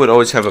 and they would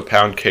always have a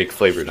pound cake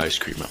flavored ice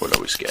cream I would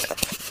always get.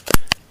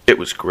 It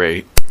was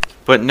great.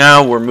 But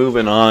now we're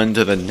moving on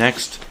to the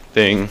next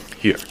thing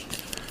here.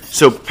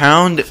 So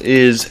Pound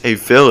is a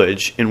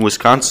village in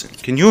Wisconsin.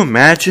 Can you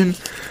imagine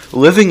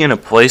living in a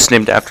place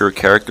named after a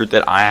character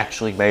that I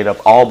actually made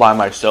up all by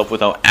myself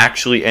without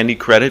actually any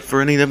credit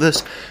for any of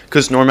this?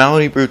 Because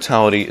Normality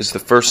Brutality is the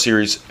first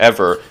series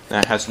ever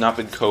that has not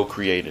been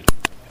co-created.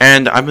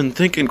 And I've been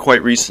thinking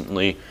quite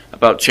recently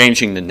about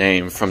changing the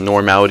name from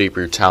Normality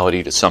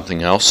Brutality to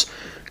something else.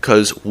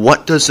 Because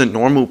what does a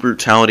normal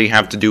brutality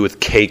have to do with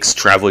cakes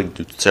traveling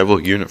through several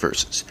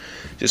universes?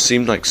 It just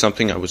seemed like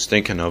something I was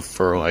thinking of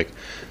for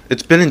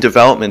it's been in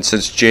development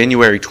since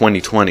January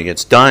 2020.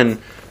 It's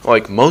done.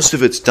 Most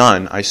of it's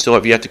done. I still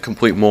have yet to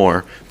complete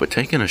more, but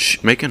making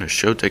a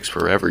show takes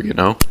forever, you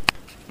know?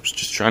 I was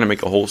just trying to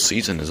make a whole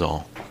season is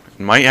all.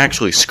 I might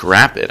actually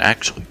scrap it,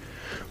 actually.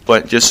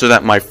 but just so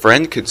that my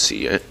friend could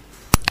see it,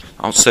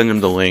 I'll send him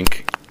the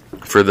link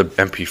for the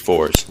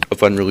MP4s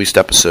of unreleased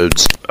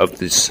episodes of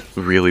this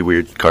really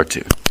weird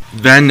cartoon.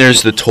 Then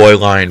there's the toy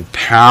line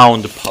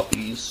Pound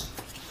Puppies.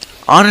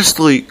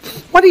 Honestly,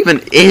 what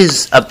even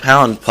is a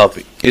pound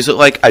puppy? Is it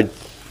like a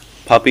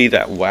puppy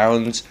that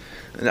wounds?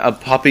 A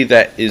puppy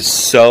that is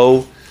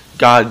so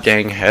god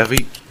dang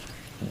heavy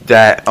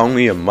that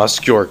only a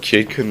muscular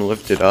kid can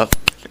lift it up?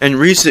 And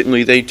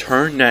recently they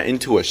turned that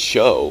into a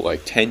show,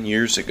 like 10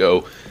 years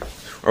ago,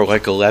 or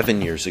like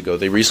 11 years ago.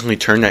 They recently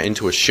turned that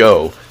into a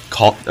show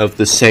of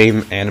the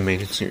same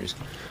animated series.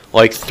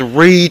 Like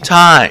 3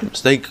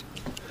 times.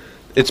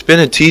 It's been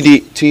a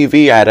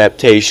TV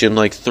adaptation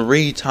like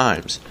 3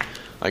 times.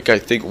 Like I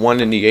think one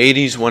in the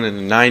 80s, one in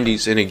the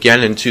 90s, and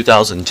again in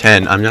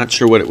 2010. I'm not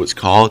sure what it was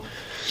called,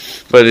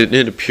 but it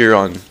did appear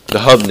on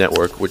the Hub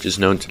Network, which is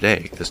known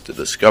today as the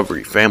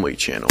Discovery Family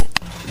Channel.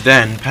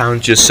 Then,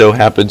 pound just so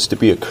happens to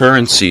be a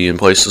currency in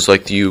places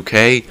like the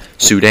UK,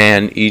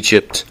 Sudan,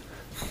 Egypt,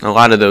 a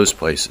lot of those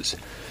places.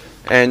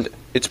 And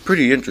it's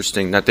pretty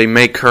interesting that they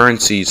make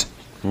currencies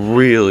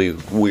really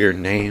weird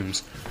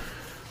names,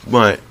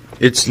 but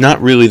it's not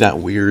really that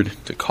weird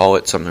to call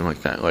it something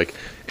like that. Like,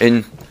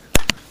 in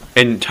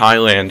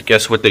Thailand,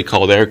 guess what they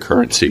call their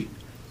currency?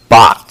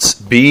 Bahts.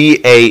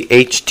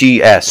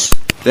 B-A-H-T-S.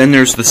 Then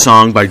there's the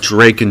song by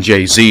Drake and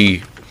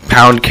Jay-Z,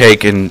 Pound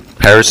Cake and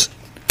Paris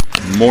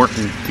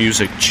Morton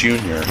Music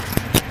Jr.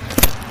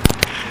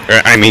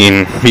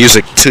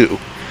 Music 2.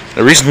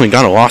 They recently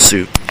got a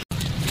lawsuit.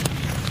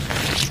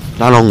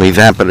 Not only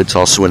that, but it's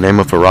also a name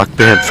of a rock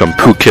band from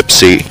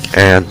Poughkeepsie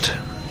and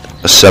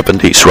a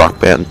 70s rock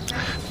band,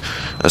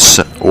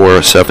 or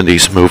a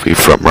 70s movie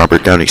from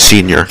Robert Downey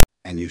Sr.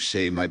 And you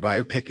say my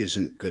biopic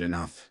isn't good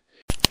enough.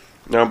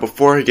 Now,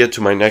 before I get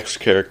to my next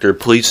character,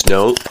 please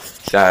note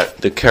that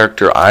the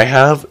character I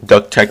have,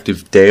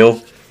 Ducktective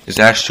Dale, is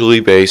actually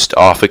based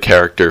off a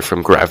character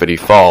from Gravity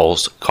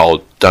Falls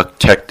called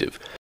Ducktective.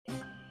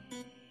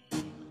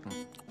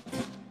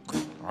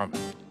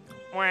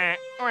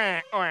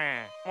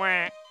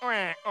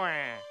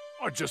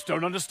 I just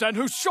don't understand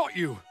who shot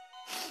you.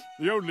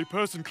 The only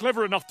person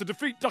clever enough to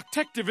defeat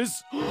Ducktective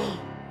is...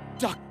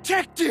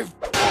 Ducktective!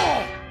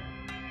 Oh!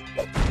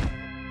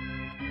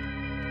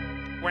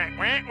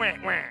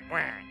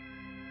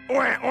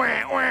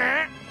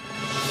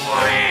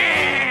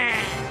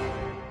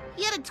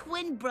 You had a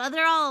twin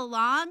brother all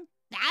along?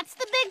 That's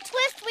the big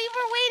twist we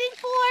were waiting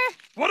for?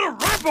 What a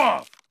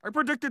ripoff! I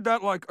predicted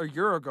that like a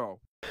year ago.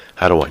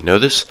 How do I know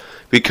this?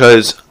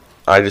 Because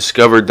I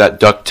discovered that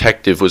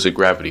Ducktective was a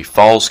Gravity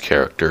Falls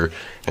character,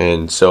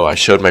 and so I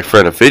showed my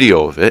friend a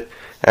video of it,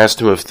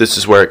 asked him if this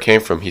is where it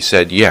came from. He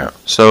said, yeah.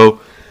 So,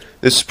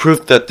 this is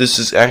proof that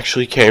this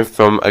actually came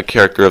from a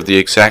character of the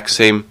exact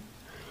same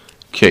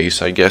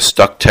case. I guess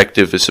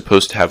Ducktective is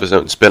supposed to have his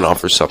own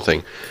spin-off or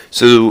something.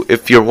 So,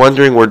 if you're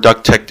wondering where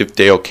Ducktective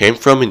Dale came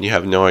from and you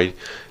have no idea,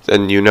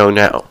 then you know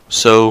now.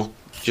 So,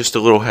 just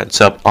a little heads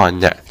up on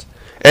that.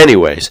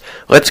 Anyways,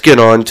 let's get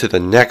on to the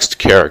next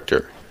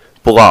character,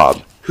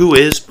 Blob. Who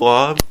is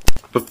Blob?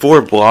 Before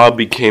Blob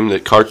became the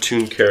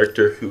cartoon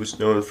character who was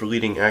known for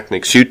leading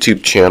Acnic's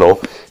YouTube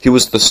channel, he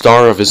was the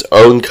star of his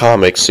own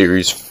comic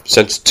series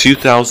since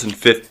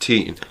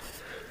 2015.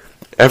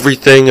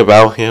 Everything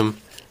about him,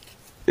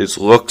 his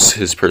looks,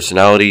 his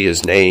personality,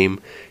 his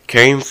name,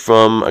 came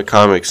from a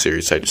comic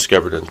series I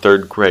discovered in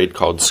 3rd grade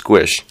called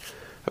Squish,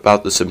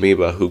 about this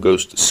amoeba who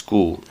goes to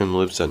school and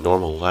lives a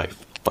normal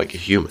life, like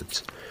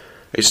humans.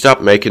 I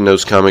stopped making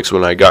those comics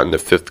when I got into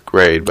 5th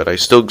grade, but I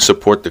still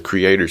support the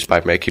creators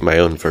by making my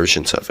own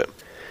versions of him.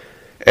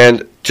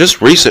 And just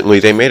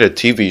recently, they made a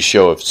TV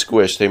show of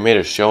Squish. They made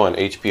a show on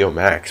HBO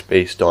Max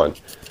based on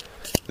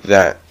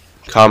that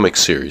comic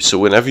series. So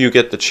whenever you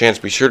get the chance,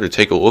 be sure to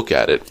take a look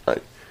at it.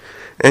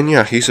 And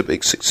yeah, he's a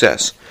big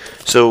success.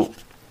 So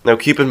now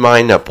keep in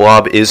mind that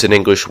Blob is an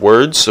English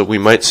word, so we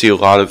might see a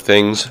lot of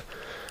things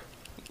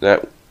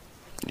that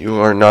you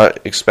are not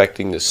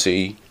expecting to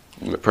see.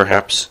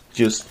 Perhaps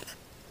just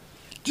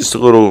a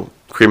little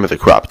cream of the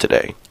crop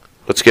today.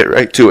 Let's get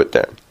right to it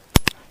then.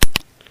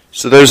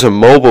 So there's a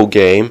mobile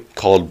game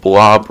called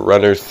Blob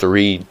Runner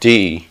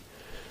 3D,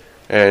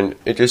 and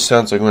it just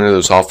sounds like one of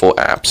those awful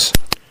apps.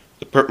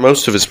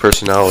 Most of his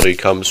personality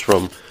comes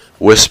from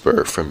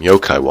Whisper from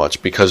Yokai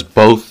Watch, because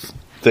both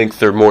think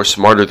they're more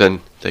smarter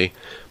than they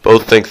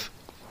both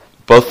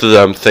of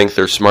them think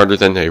they're smarter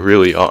than they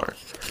really are.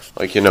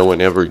 Like, you know,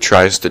 whenever he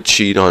tries to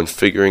cheat on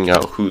figuring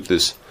out who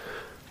this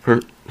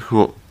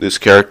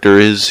character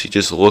is, he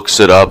just looks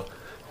it up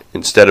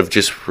instead of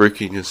just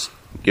freaking just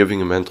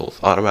giving a mental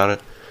thought about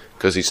it,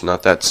 because he's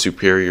not that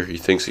superior. He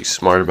thinks he's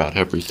smart about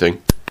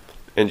everything.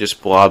 And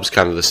just Blob's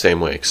kind of the same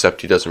way,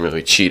 except he doesn't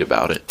really cheat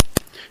about it.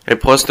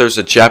 And plus there's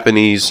a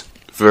Japanese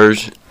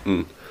version,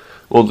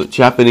 well, the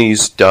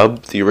Japanese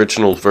dub, the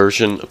original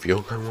version of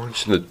Yokai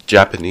Watch, and the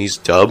Japanese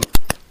dub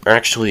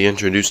actually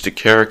introduced a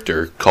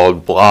character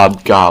called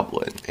Blob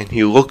Goblin, and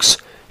he looks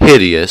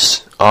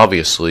hideous,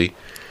 obviously.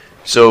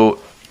 So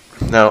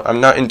now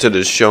I'm not into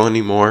this show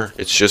anymore.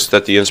 It's just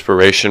that the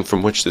inspiration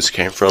from which this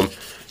came from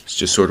It's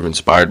just sort of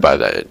inspired by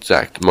that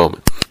exact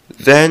moment.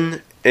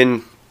 Then,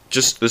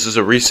 this is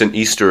a recent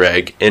Easter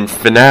egg, in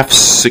FNAF's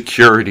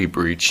Security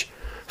Breach,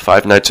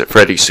 Five Nights at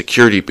Freddy's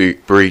Security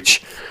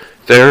Breach,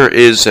 there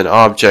is an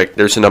object,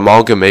 there's an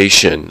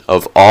amalgamation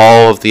of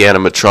all of the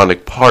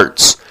animatronic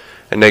parts,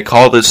 and they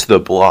call this the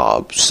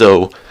Blob.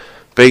 So,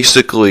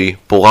 basically,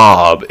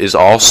 Blob is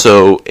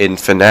also in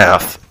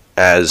FNAF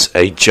as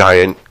a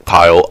giant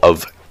pile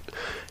of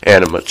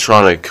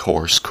animatronic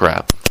horse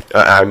crap.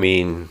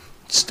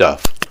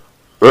 Stuff.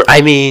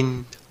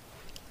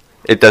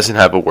 It doesn't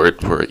have a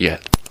word for it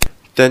yet.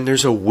 Then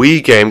there's a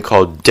Wii game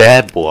called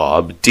Dead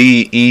Blob,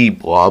 D-E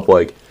Blob,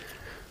 like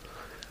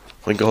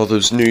all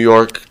those New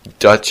York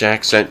Dutch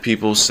accent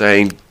people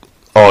saying,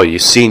 "Oh, you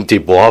seen De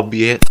Blob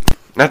yet?"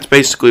 That's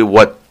basically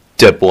what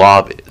De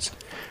Blob is.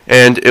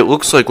 And it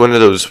looks like one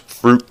of those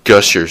Fruit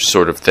Gushers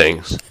sort of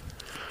things.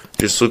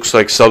 Just looks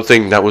like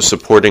something that was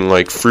supporting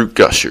like Fruit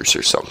Gushers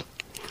or something.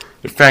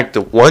 In fact,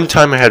 the one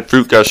time I had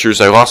Fruit Gushers,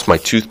 I lost my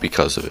tooth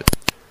because of it.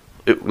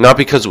 Not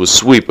because it was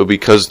sweet, but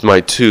because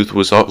my tooth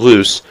was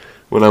loose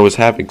when I was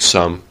having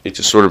some. It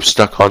just sort of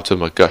stuck onto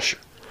my gusher.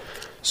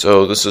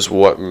 So this is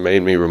what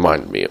made me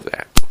remind me of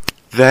that.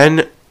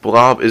 Then,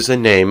 Blob is the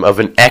name of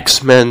an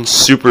X-Men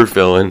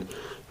supervillain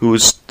who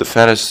is the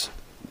fattest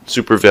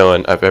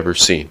supervillain I've ever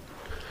seen.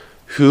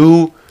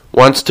 Who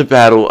wants to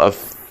battle a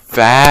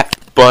fat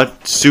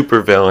butt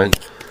supervillain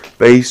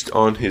based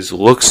on his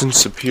looks and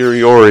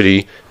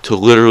superiority to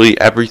literally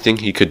everything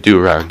he could do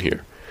around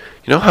here?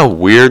 You know how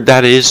weird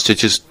that is to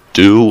just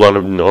do on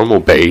a normal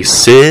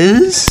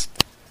basis?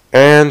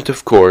 And,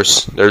 of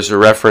course, there's a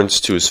reference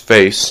to his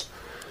face.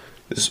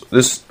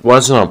 This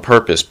wasn't on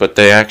purpose, but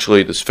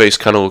this face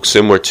kind of looks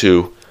similar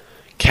to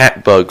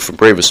Catbug from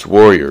Bravest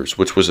Warriors,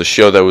 which was a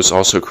show that was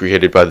also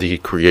created by the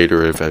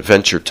creator of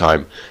Adventure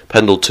Time,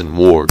 Pendleton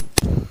Ward.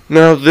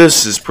 Now,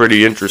 this is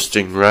pretty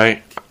interesting,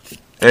 right?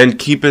 And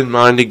keep in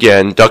mind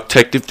again,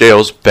 Ducktective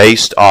Dale's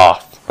based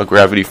off a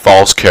Gravity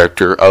Falls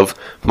character of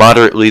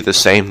moderately the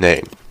same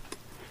name.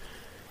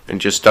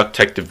 And just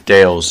Ducktective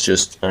Dale's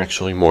just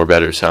actually more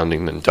better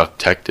sounding than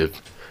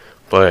Ducktective.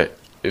 But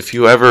if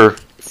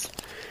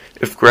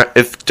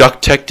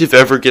Ducktective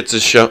ever gets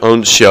his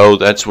own show,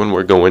 that's when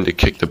we're going to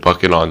kick the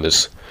bucket on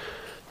this.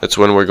 That's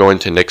when we're going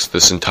to nix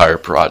this entire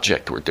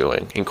project we're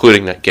doing,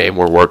 including that game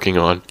we're working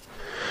on.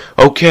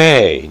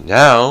 Okay,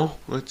 now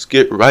let's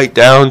get right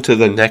down to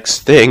the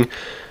next thing.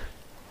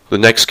 The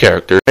next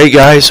character. Hey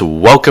guys,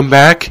 welcome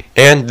back.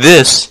 And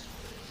this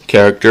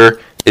character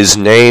is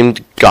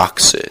named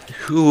Goxit.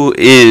 Who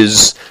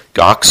is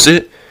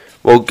Goxit?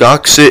 Well,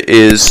 Goxit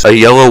is a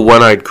yellow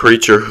one-eyed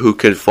creature who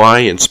can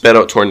fly and spit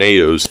out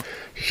tornadoes.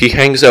 He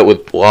hangs out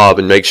with Blob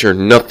and makes sure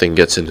nothing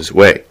gets in his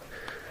way.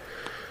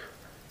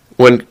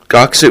 When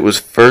Goxit was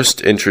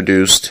first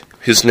introduced,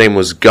 his name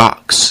was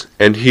Gox,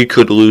 and he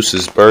could lose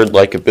his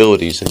bird-like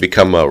abilities and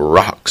become a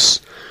Rox,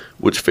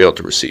 which failed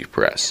to receive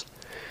press.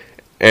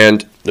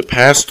 And the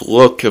past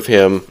look of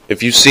him,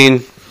 if you've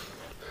seen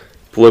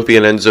Blimpy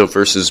and Enzo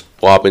versus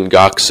Blob and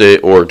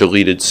Goxit, or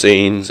deleted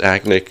scenes,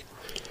 Acnic,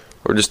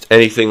 or just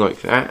anything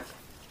like that,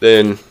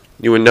 then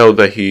you would know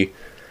that he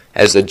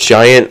has a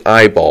giant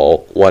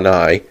eyeball, one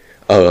eye,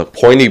 a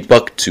pointy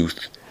buck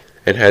tooth,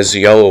 and has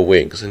yellow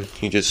wings, and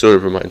he just sort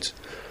of reminds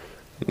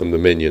of the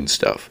Minion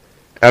stuff.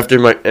 And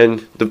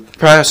the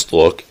past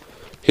look,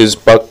 his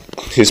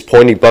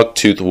pointy buck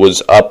tooth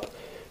was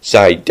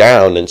upside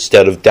down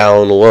instead of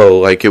down low,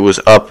 like it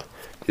was up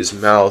his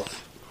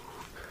mouth,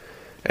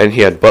 and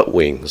he had butt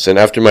wings. And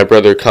after my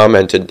brother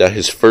commented that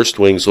his first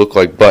wings looked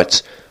like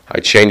butts, I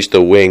changed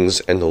the wings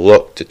and the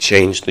look to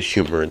change the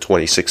humor in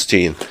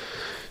 2016.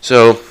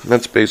 So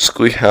that's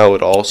basically how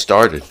it all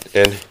started.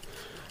 And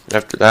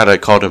after that, I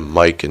called him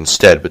Mike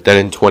instead. But then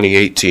in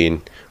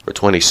 2018 or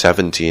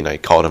 2017, I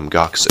called him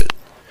Goxit.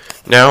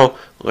 Now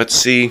let's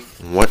see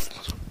what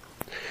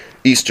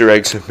Easter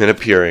eggs have been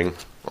appearing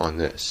on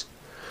this.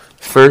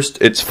 First,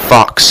 it's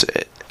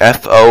Foxit,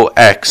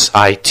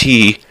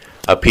 Foxit,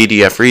 a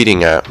PDF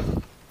reading app.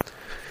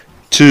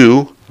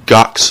 2,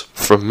 Gox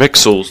from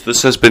Mixels.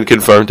 This has been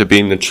confirmed to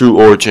be the true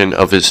origin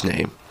of his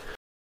name.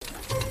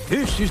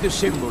 This is the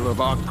symbol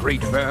of our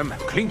great firm,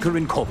 Clinker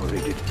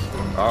Incorporated.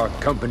 Our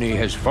company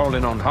has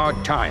fallen on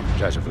hard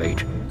times as of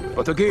late,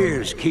 but the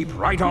gears keep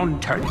right on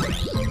turning.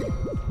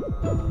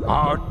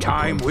 Our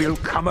time will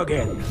come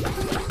again.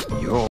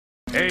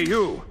 Hey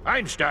you,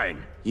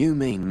 Einstein. You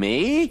mean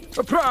me?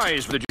 A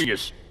prize for the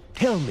genius.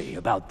 Tell me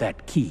about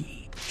that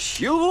key.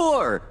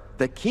 Sure!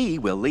 The key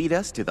will lead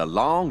us to the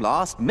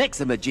long-lost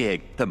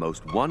Mixamajig, the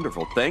most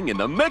wonderful thing in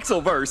the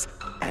Mixelverse.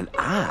 And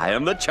I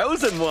am the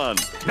chosen one.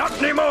 Not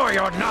anymore,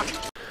 you're not.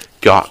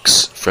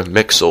 Gox from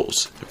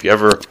Mixels. If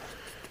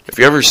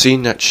you ever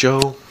seen that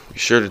show, be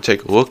sure to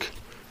take a look.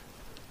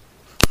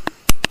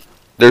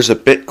 There's a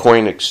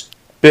Bitcoin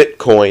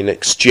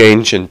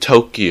exchange in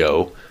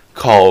Tokyo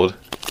called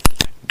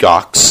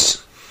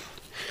Gox.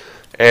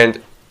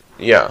 And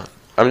yeah,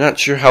 I'm not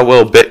sure how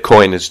well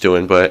Bitcoin is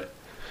doing, but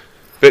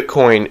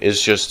Bitcoin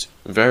is just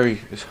heard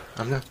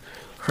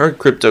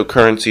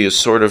cryptocurrency is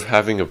sort of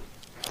having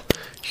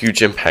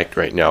huge impact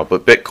right now.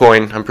 But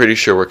Bitcoin, I'm pretty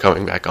sure we're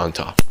coming back on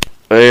top.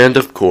 And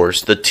of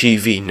course, the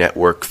TV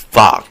network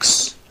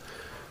Fox,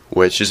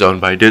 which is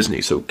owned by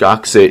Disney. So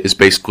Goxit is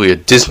basically a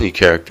Disney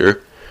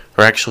character,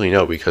 or actually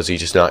no, because he's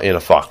just not in a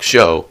Fox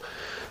show.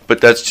 But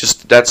that's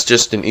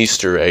just an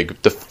Easter egg.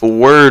 The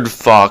word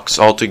Fox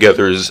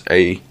altogether is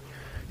a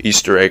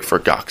Easter egg for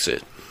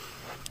Goxit.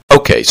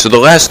 Okay, so the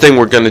last thing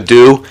we're going to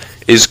do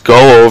is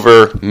go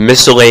over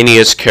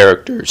miscellaneous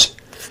characters.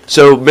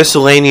 So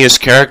miscellaneous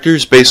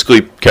characters,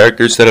 basically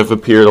characters that have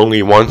appeared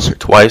only once or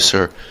twice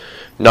or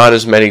not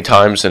as many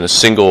times in a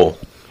single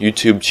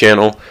YouTube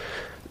channel,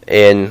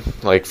 and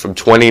like from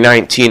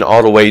 2019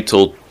 all the way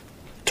till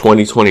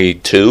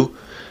 2022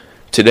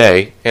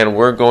 today, and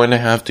we're going to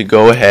have to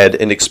go ahead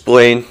and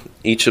explain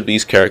each of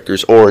these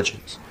characters'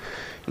 origins.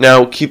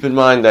 Now, keep in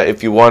mind that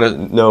if you want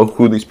to know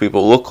who these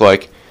people look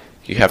like,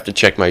 you have to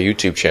check my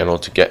YouTube channel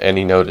to get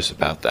any notice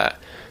about that.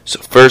 So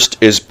first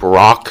is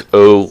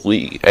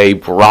Broccoli, a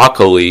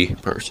broccoli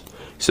person.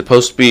 He's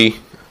supposed to be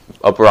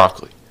a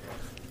broccoli.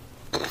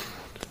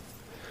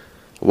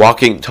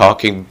 Walking,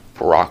 talking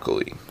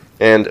broccoli.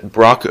 And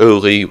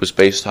Broccoli was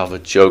based off a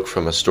joke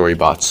from a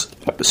Storybots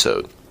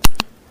episode.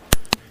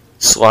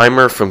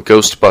 Slimer from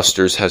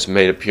Ghostbusters has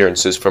made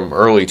appearances from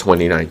early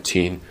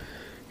 2019.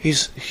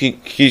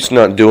 He's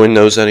not doing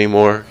those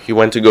anymore. He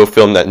went to go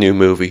film that new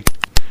movie.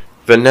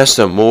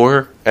 Vanessa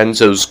Moore,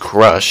 Enzo's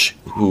crush,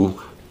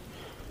 who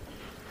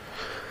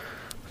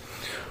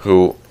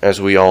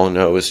as we all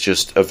know is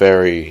just a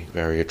very,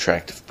 very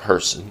attractive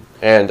person.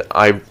 And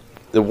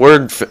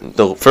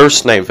the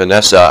first name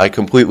Vanessa I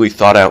completely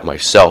thought out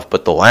myself,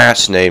 but the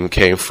last name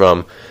came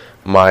from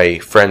my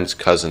friend's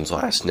cousin's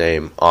last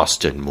name,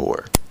 Austin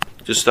Moore.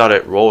 Just thought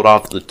it rolled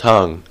off the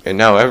tongue, and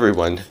now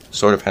everyone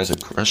sort of has a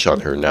crush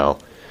on her now.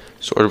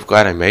 Sort of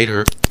glad I made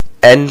her.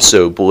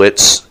 Enzo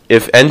Blitz.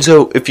 If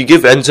you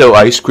give Enzo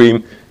ice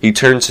cream, he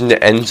turns into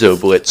Enzo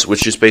Blitz,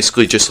 which is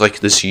basically just like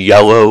this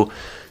yellow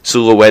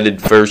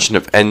silhouetted version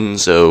of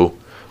Enzo.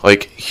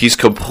 Like, he's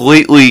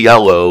completely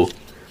yellow,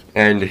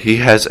 and he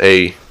has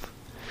a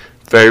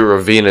very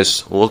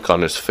ravenous look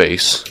on his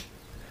face,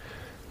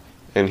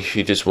 and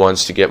he just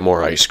wants to get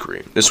more ice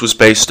cream. This was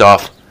based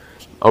off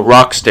a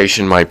rock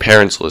station my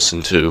parents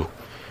listened to,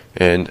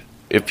 and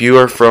if you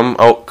are from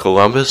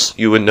Columbus,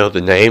 you would know the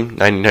name,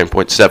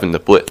 99.7 The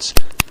Blitz.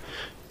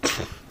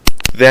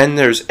 Then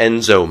there's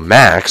Enzo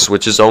Max,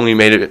 which has only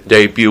made a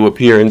debut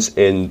appearance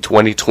in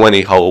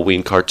 2020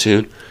 Halloween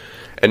cartoon.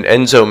 And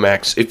Enzo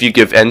Max, if you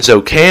give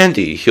Enzo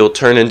candy, he'll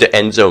turn into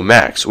Enzo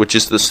Max, which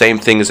is the same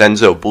thing as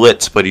Enzo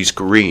Blitz, but he's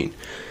green.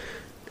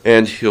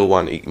 And he'll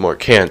want to eat more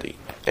candy.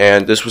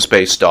 And this was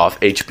based off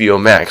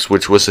HBO Max,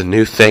 which was a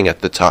new thing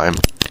at the time.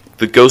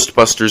 The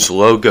Ghostbusters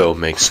logo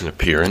makes an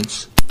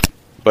appearance,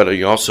 but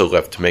he also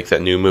left to make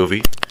that new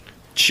movie.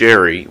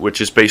 Cherry, which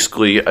is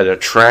basically an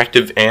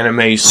attractive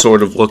anime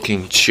sort of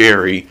looking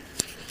cherry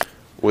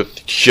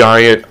with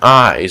giant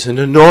eyes and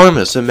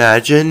enormous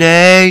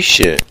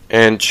imagination.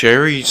 And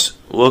Cherry's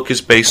look is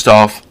based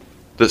off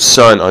the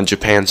sun on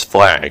Japan's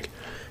flag.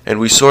 And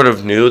we sort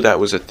of knew that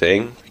was a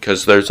thing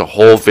because there's a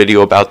whole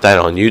video about that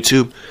on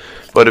YouTube.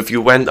 But if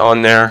you went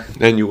on there,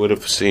 then you would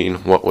have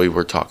seen what we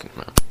were talking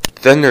about.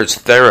 Then there's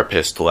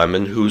Therapist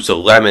Lemon, who's a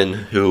lemon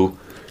who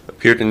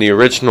appeared in the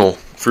original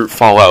Fruit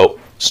Fallout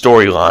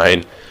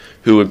storyline,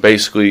 who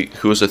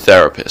was a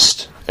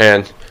therapist.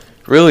 And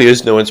really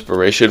is no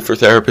inspiration for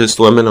Therapist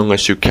Lemon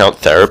unless you count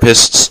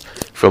therapists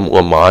from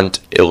Lamont,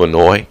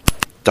 Illinois.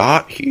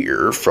 Dot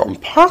here from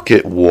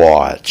Pocket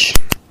Watch.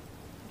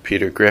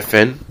 Peter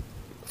Griffin,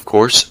 of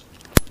course.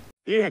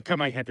 Yeah,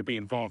 come, I had to be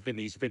involved in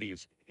these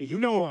videos. You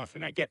know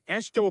often I get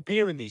asked to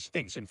appear in these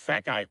things. In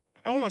fact, I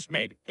almost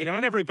made it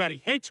on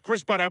Everybody Hates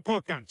Chris, but I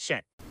book on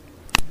set.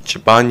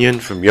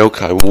 Chibanyan from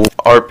Yokai Wolf.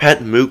 Our pet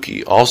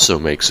Mookie also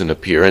makes an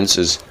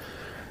appearance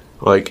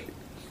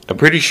I'm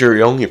pretty sure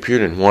he only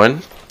appeared in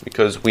one,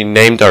 because we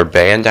named our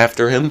band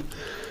after him,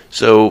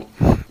 so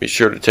be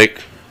sure to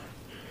take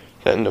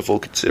that into full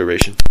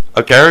consideration.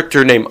 A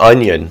character named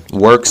Onion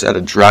works at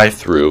a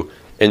drive-thru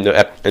in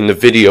the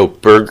video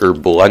Burger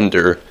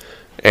Blunder,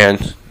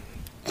 and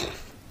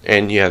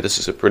yeah, this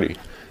is a pretty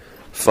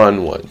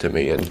fun one to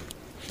me. And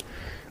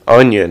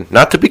Onion,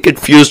 not to be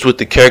confused with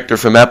the character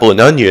from Apple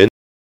and Onion.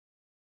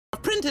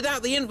 I've printed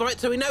out the invite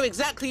so we know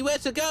exactly where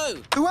to go.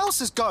 Who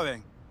else is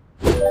going?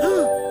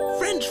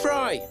 French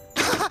fry.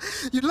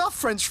 You love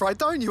French fry,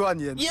 don't you,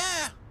 Onion?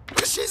 Yeah.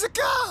 But she's a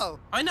girl.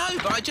 I know,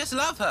 but I just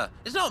love her.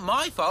 It's not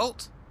my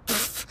fault.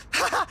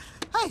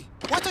 Hey,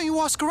 why don't you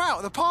ask her out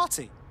at the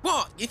party?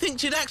 What? You think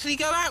she'd actually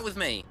go out with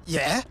me?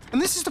 Yeah,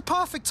 and this is the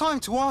perfect time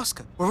to ask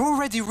her. We're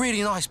already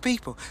really nice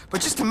people,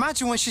 but just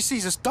imagine when she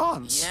sees us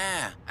dance.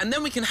 Yeah, and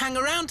then we can hang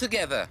around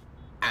together.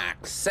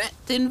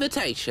 Accept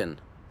invitation.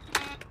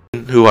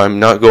 Who I'm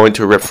not going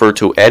to refer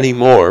to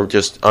anymore,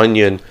 just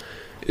Onion,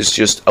 is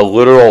just a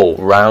literal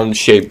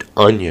round-shaped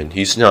onion.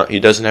 He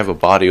doesn't have a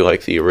body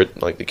like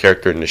the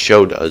character in the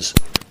show does.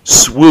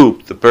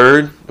 Swoop, the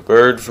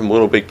bird from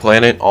Little Big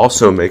Planet,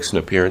 also makes an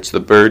appearance. The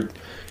bird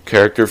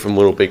character from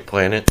Little Big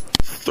Planet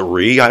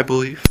 3, I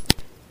believe.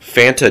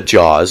 Fanta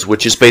Jaws,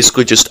 which is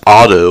basically just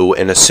Otto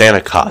in a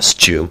Santa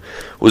costume,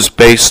 was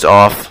based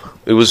off...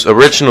 It was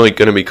originally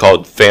going to be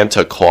called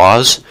Fanta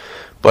Claus,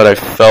 but I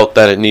felt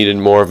that it needed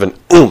more of an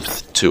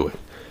oomph to it.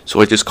 So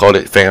I just called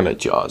it Fanta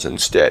Jaws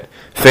instead.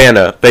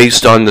 Fanta,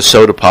 based on the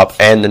soda pop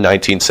and the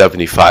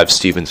 1975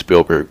 Steven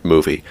Spielberg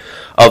movie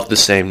of the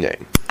same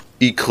name.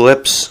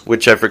 Eclipse,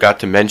 which I forgot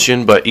to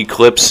mention, but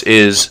Eclipse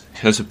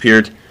has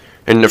appeared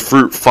in the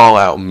Fruit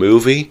Fallout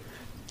movie,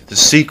 the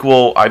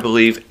sequel, I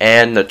believe,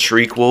 and the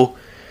trequel.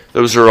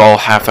 Those are all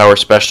half-hour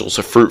specials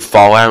of Fruit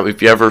Fallout.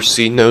 If you ever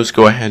seen those,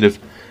 go ahead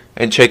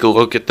and take a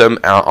look at them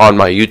on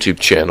my YouTube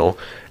channel.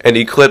 And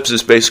Eclipse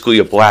is basically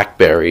a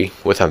blackberry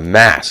with a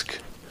mask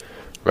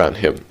around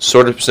him,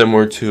 sort of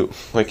similar to,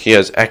 like, he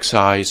has X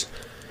eyes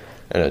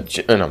and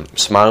a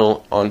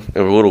smile on,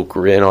 and a little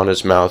grin on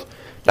his mouth.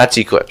 That's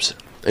Eclipse,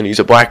 and he's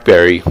a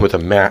blackberry with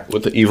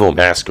an evil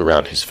mask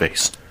around his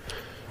face,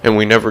 and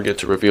we never get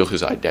to reveal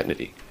his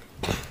identity.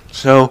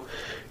 So,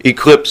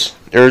 Eclipse,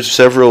 there's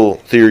several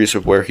theories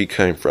of where he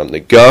came from: the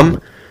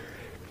gum,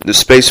 the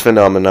space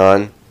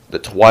phenomenon, the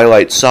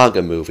Twilight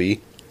Saga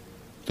movie,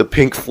 the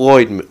Pink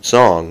Floyd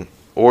song,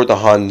 or the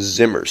Hans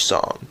Zimmer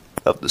song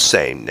of the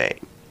same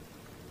name.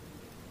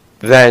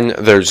 Then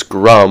there's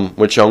Grum,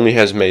 which only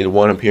has made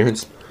one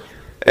appearance.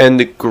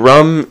 And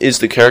Grum is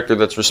the character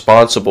that's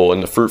responsible in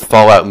the Fruit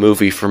Fallout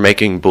movie for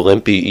making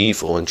Blimpy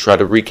evil and try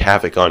to wreak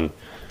havoc on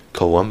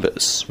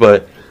Columbus.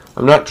 But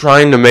I'm not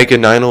trying to make a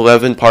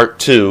 9/11 Part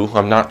 2.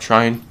 I'm not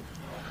trying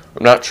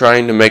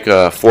to make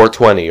a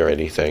 420 or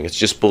anything. It's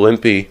just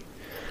Blimpy.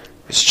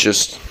 This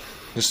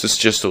is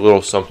just a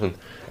little something.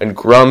 And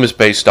Grum is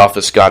based off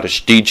a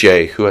Scottish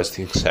DJ who has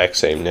the exact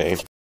same name.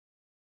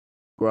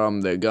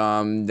 Grum, the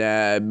gum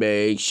that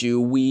makes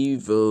you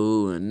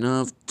evil,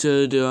 enough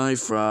to die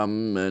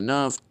from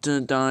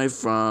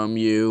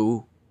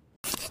you.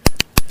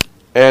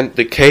 And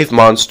the cave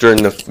monster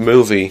in the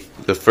movie,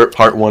 the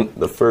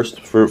first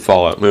Fruit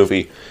Fallout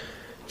movie,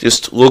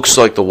 just looks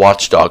like the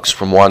Watchdogs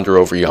from Wander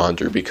Over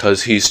Yonder,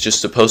 because he's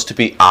just supposed to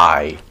be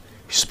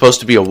He's supposed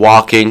to be a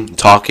walking,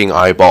 talking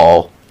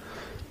eyeball,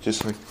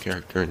 just like the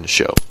character in the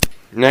show.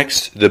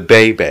 Next, the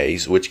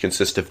Bey-Beys, which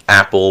consist of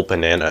apple,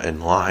 banana,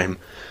 and lime,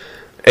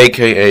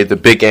 aka the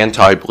Big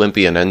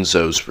Anti-Blimpy and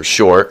Enzos for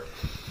short,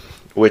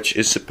 or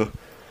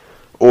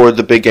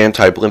the Big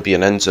Anti-Blimpy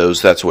and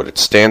Enzos, that's what it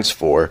stands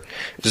for.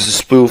 It is a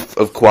spoof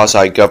of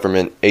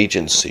quasi-government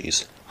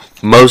agencies,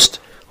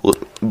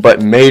 but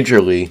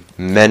majorly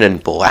Men in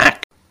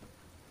Black.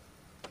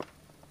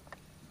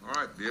 All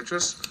right,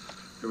 Beatrice,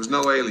 there was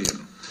no alien.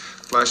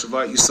 Flash of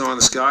light you saw in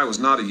the sky was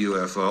not a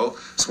UFO.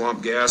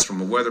 Swamp gas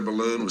from a weather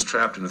balloon was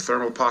trapped in a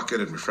thermal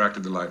pocket and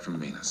refracted the light from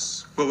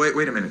Venus. Well,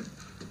 wait a minute.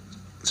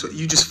 So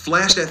you just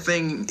flash that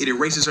thing, it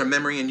erases her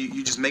memory, and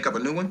you just make up a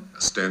new one?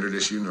 A standard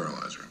issue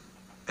neuralizer.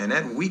 And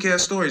that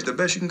weak-ass story is the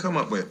best you can come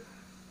up with.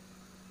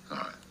 All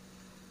right.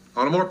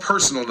 On a more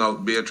personal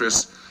note,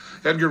 Beatrice,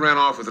 Edgar ran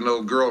off with an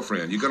old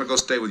girlfriend. You're going to go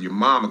stay with your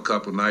mom a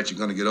couple nights. You're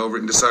going to get over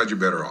it and decide you're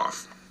better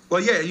off.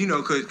 Well, yeah, you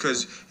know,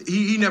 because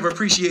he never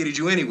appreciated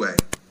you anyway.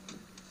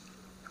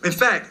 In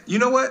fact, you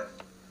know what?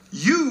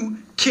 You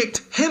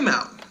kicked him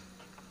out.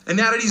 And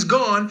now that he's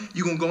gone,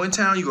 you're going to go in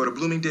town, you go to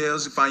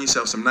Bloomingdale's, and find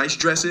yourself some nice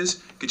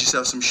dresses, get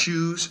yourself some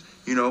shoes,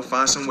 you know,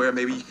 find somewhere,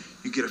 maybe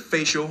you get a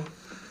facial,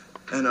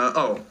 and,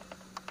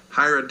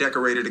 hire a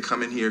decorator to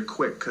come in here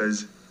quick,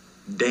 because,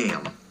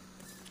 damn.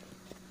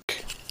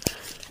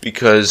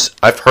 Because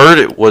I've heard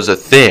it was a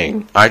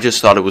thing. I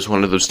just thought it was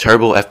one of those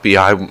terrible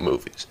FBI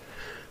movies.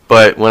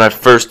 But when I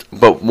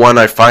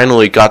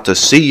finally got to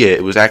see it,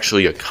 it was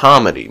actually a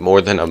comedy more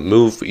than a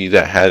movie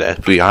that had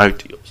FBI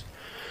deals.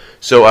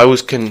 So I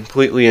was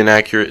completely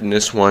inaccurate in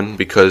this one,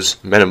 because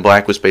Men in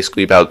Black was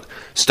basically about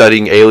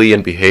studying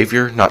alien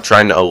behavior, not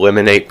trying to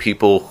eliminate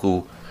people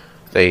who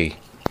they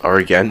are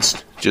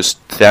against. Just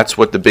that's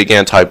what the Big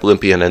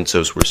Anti-Blimpy and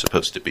Enzos were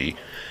supposed to be.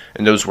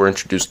 And those were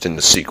introduced in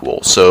the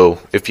sequel. So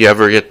if you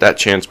ever get that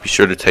chance, be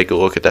sure to take a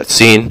look at that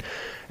scene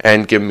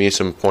and give me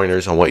some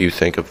pointers on what you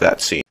think of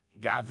that scene.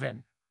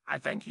 Gavin, I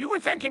think you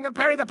were thinking of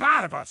Perry the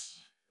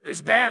Platypus.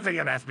 He's barely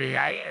an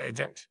FBI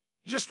agent.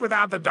 Just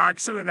without the dark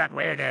suit and that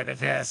weird hair of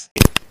his.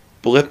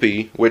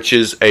 Blippy, which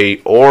is a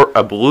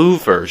blue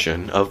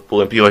version of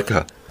Blimpy, like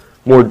a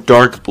more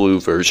dark blue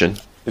version,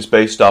 is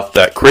based off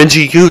that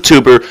cringy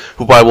YouTuber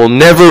who I will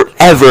never,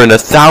 ever in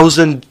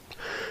 1,000,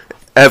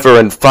 ever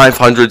in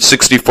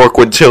 564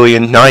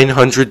 quintillion,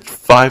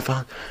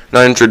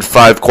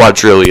 905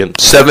 quadrillion,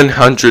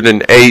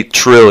 708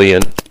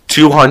 trillion,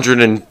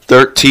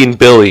 213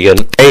 billion,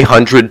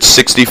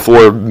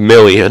 864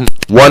 million,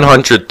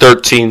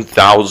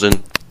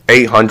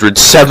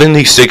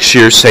 113,876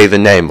 years say the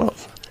name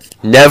of.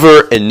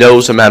 Never in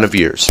those amount of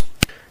years.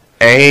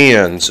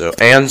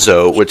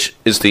 Anzo, which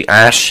is the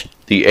ash,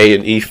 the A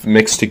and E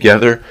mixed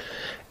together.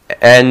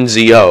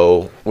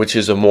 Enzo, which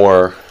is a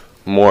more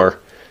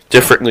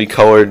differently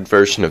colored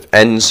version of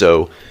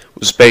Enzo,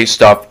 was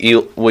based off.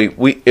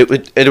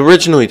 It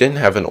originally didn't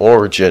have an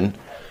origin,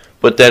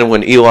 but then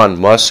when Elon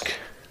Musk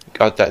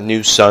got that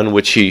new sun,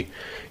 which he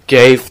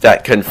gave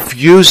that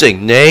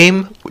confusing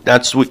name,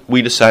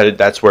 we decided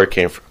that's where it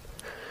came from.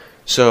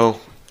 So,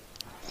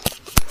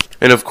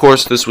 and of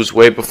course this was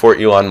way before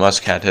Elon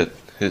Musk had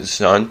his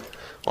son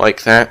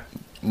like that,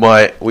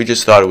 but we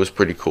just thought it was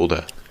pretty cool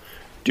to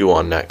do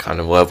on that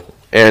kind of level.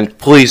 And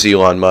please,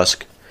 Elon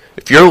Musk,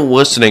 if you're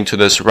listening to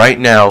this right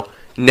now,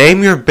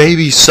 name your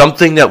baby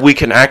something that we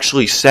can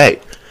actually say.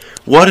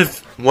 What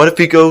if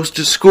he goes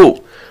to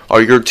school?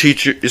 Is your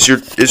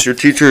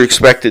teacher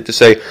expected to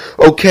say,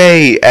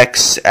 "Okay,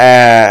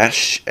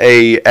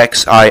 XAXII,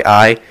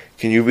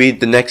 can you read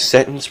the next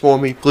sentence for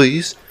me,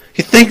 please?"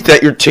 You think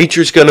that your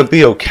teacher's gonna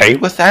be okay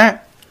with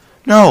that?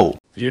 No.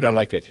 If you don't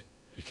like it,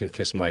 you can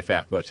kiss my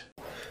fat butt.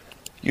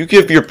 You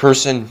give your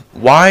person,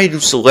 why do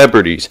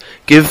celebrities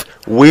give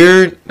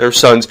their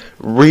sons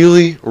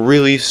really,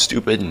 really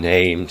stupid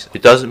names?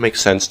 It doesn't make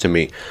sense to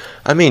me.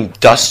 I mean,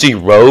 Dusty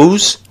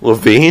Rose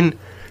Levine?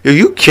 Are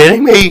you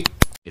kidding me?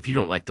 If you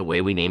don't like the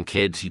way we name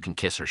kids, you can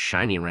kiss her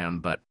shiny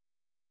round butt.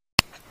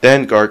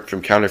 Dan Gark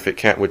from Counterfeit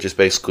Cat, which is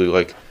basically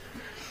like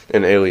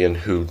an alien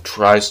who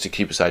tries to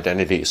keep his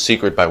identity a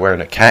secret by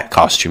wearing a cat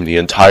costume the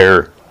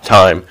entire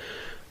time,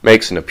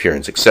 makes an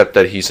appearance, except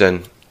that he's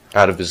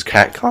out of his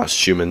cat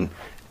costume in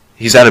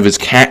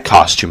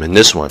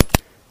this one.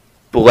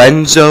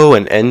 Blenzo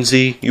and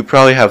Enzi, you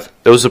probably have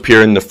those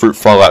appear in the Fruit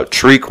Fallout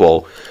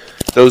trequel.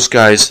 Those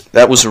guys,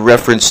 that was a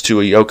reference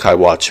to a Yokai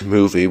Watch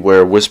movie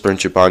where Whisper and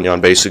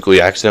Jibanyan basically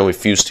accidentally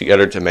fused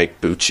together to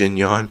make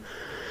Buchinyan.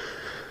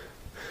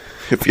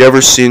 If you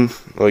ever seen,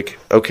 like,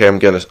 okay, I'm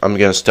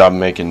gonna stop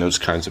making those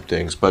kinds of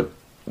things, but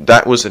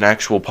that was an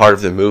actual part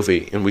of the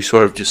movie, and we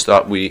sort of just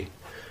thought we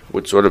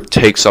would sort of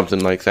take something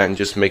like that and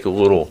just make a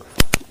little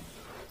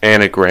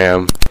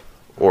anagram,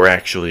 or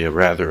actually a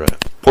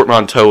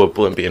portmanteau of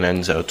Blimpy and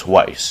Enzo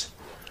twice.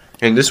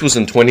 And this was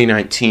in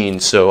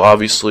 2019, so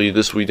obviously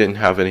we didn't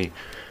have any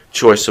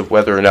choice of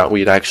whether or not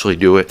we'd actually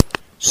do it.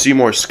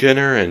 Seymour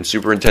Skinner and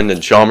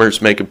Superintendent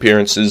Chalmers make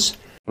appearances.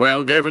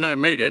 Well, given I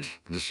made it,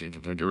 this is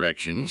the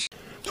directions.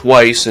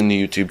 Twice in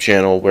the YouTube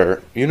channel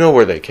where, you know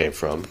where they came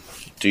from,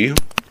 do you?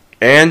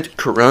 And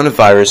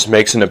Coronavirus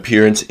makes an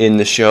appearance in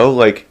the show.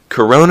 Like,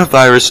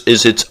 Coronavirus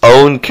is its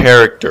own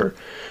character.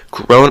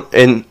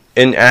 In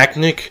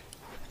Acnic,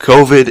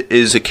 COVID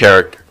is a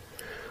character.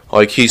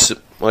 He's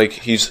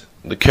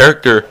the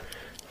character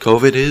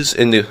COVID is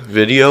in the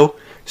video.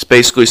 It's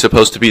basically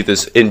supposed to be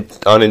this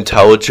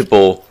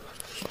unintelligible,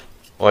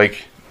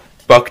 like,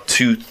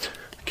 buck-toothed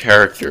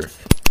character.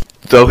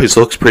 Though his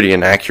looks pretty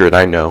inaccurate,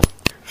 I know.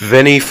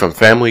 Vinny from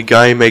Family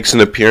Guy makes an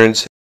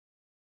appearance.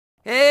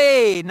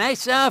 Hey,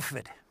 nice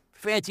outfit.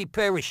 Fancy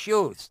pair of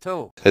shoes,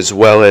 too. As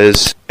well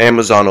as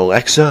Amazon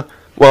Alexa.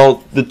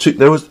 Well,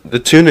 there was the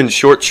tune in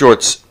Short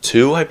Shorts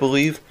 2, I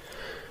believe.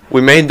 We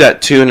made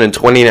that tune in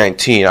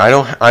 2019.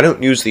 I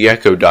don't use the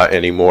Echo Dot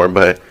anymore,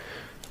 but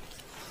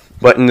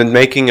in the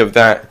making of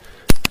that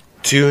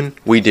tune,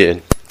 we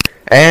did.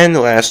 And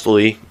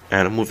lastly,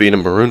 Adam Levine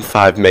and Maroon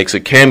 5 makes a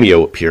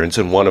cameo appearance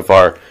in one of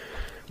our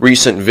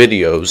recent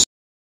videos.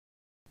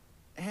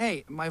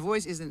 Hey, my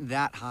voice isn't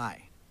that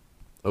high.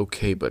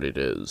 Okay, but it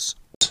is.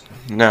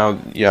 Now,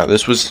 yeah,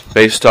 this was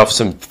based off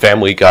some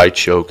Family Guy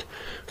joke.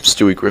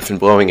 Stewie Griffin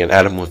blowing an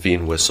Adam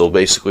Levine whistle.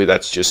 Basically,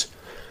 that's just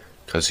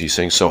because he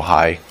sings so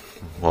high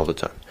all the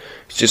time.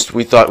 It's just,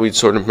 we thought we'd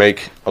sort of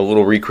make a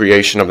little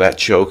recreation of that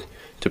joke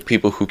to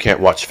people who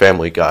can't watch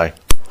Family Guy.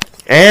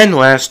 And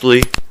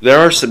lastly, there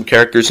are some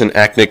characters in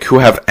Acnic who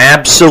have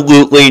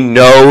absolutely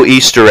no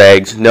Easter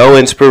eggs, no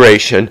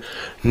inspiration,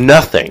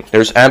 nothing.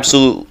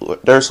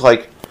 There's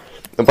like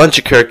a bunch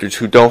of characters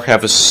who don't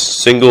have a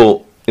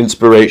single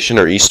inspiration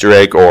or Easter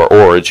egg or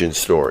origin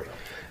story.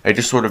 They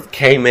just sort of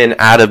came in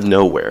out of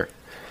nowhere.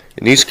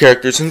 And these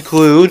characters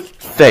include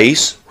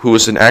Face, who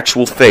is an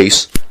actual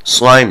face,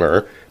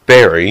 Slimer,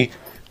 Barry,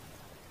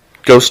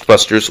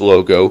 Ghostbusters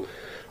logo,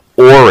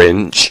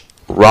 Orange,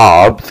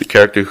 Rob, the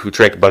character who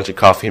drank a bunch of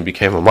coffee and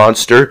became a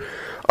monster,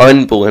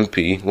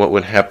 Unblimpy, what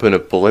would happen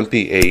if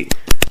Blimpy ate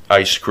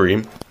ice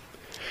cream,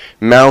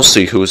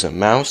 Mousy, who is a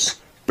mouse,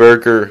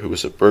 Burger, who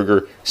is a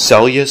burger,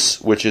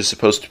 Celius, which is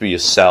supposed to be a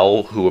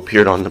cell, who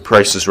appeared on The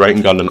Price is Right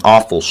and got an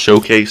awful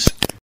showcase.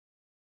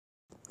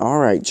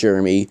 Alright,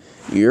 Jeremy,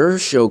 your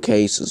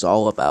showcase is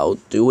all about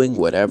doing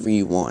whatever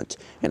you want.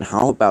 And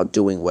how about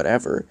doing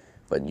whatever,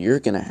 but you're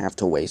gonna have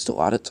to waste a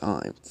lot of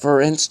time.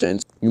 For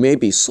instance, you may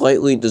be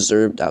slightly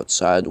disturbed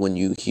outside when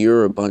you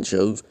hear a bunch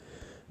of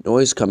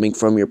noise coming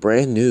from your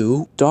brand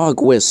new dog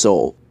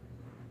whistle.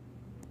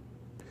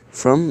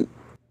 From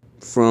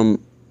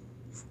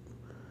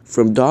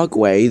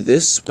Dogway,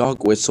 this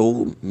dog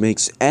whistle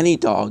makes any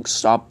dog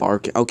stop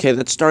barking. Okay,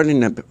 that's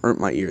starting to hurt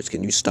my ears.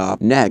 Can you stop?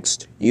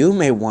 Next, you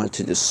may want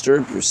to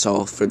disturb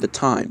yourself for the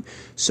time.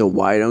 So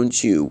why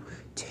don't you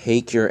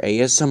take your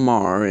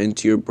ASMR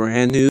into your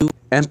brand new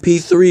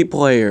MP3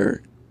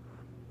 player?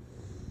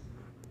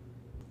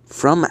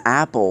 From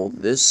Apple,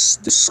 this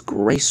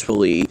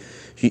disgracefully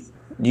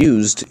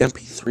used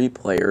MP3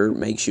 player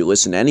makes you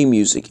listen to any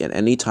music at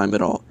any time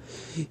at all.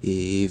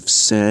 If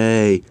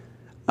say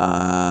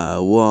I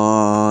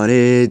want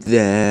it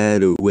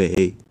that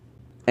way.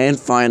 And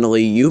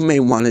finally, you may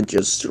want to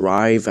just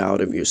drive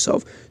out of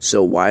yourself,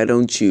 so why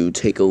don't you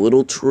take a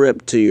little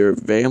trip to your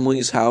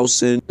family's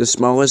house in the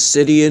smallest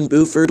city in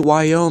Buford,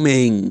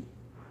 Wyoming?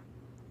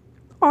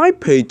 I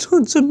paid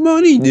tons of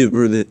money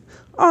for this.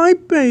 I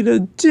paid a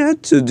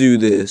debt to do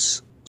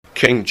this.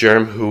 King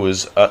Germ, who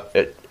was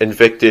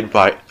evicted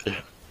by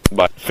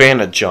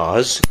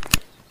Fanajaws.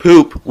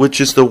 Poop,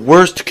 which is the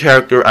worst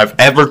character I've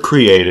ever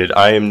created.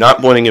 I am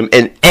not wanting him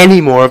in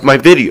any more of my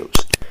videos.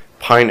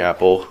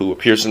 Pineapple, who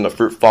appears in the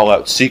Fruit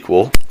Fallout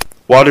sequel.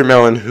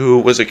 Watermelon, who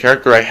was a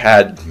character I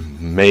had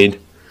made,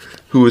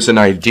 who was an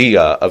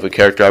idea of a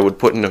character I would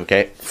put in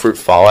Fruit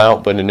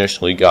Fallout, but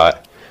initially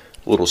got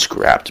a little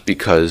scrapped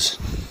because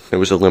there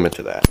was a limit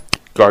to that.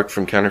 Gark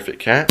from Counterfeit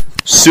Cat.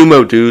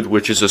 Sumo Dude,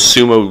 which is a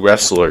sumo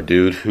wrestler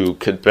dude who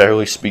could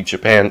barely speak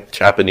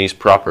Japanese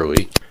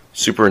properly.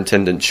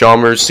 Superintendent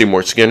Chalmers,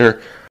 Seymour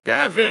Skinner.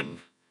 Gavin,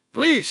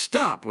 please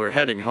stop. We're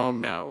heading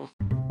home now.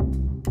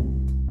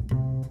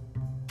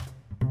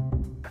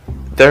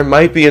 There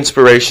might be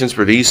inspirations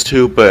for these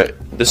two, but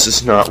this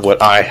is not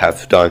what I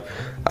have done.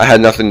 I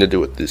had nothing to do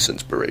with this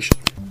inspiration.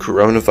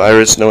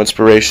 Coronavirus, no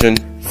inspiration.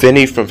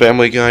 Vinny from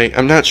Family Guy,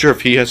 I'm not sure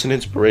if he has an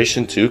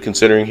inspiration too,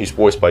 considering he's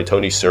voiced by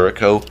Tony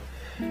Sirico,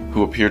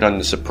 who appeared on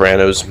The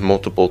Sopranos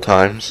multiple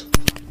times.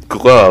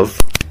 Glove,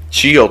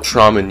 Chio,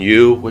 Trom, and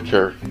You, which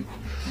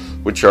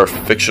are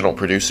fictional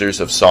producers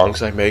of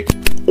songs I make.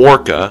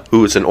 Orca,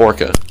 who is an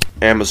orca.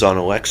 Amazon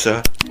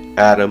Alexa,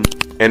 Adam,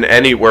 and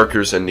any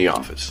workers in the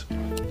office.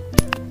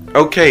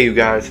 Okay, you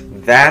guys,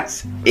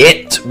 that's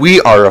it. We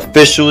are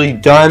officially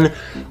done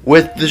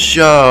with the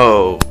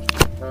show.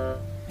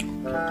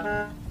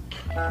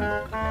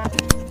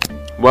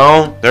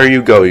 Well, there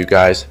you go, you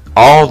guys.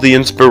 All the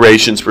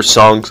inspirations for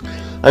songs,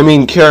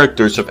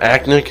 characters of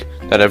Acnic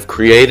that I've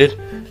created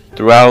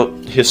throughout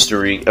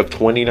history of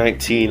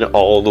 2019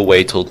 all the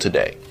way till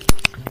today.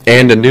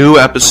 And a new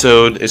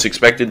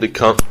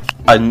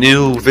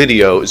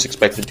video is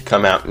expected to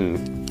come out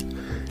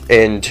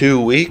in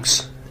 2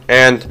 weeks.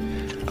 And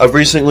I've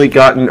recently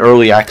gotten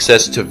early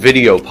access to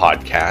video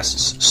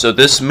podcasts, so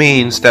this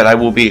means that I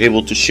will be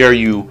able to share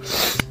you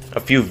a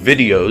few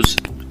videos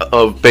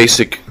of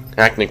basic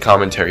Acnic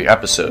commentary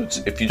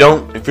episodes. If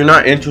you're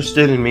not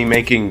interested in me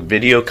making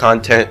video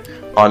content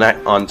on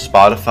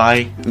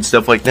Spotify and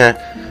stuff like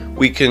that,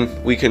 we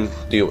can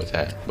deal with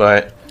that.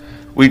 But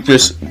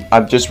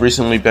I've just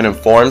recently been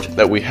informed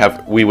that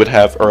we would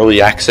have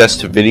early access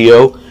to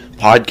video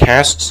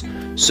podcasts.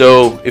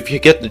 So if you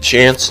get the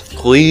chance,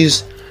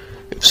 please.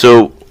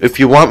 So if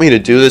you want me to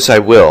do this, I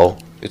will.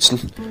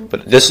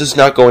 But this is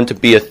not going to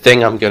be a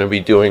thing I'm going to be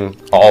doing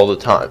all the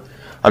time.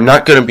 I'm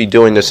not going to be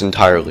doing this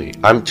entirely.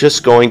 I'm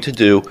just going to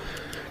do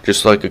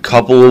just like a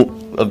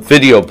couple of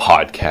video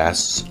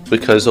podcasts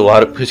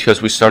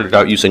because we started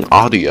out using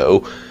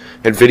audio,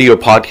 and video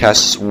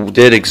podcasts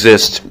did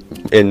exist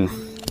in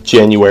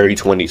January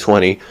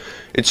 2020.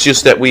 It's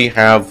just that we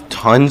have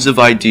tons of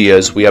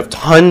ideas, we have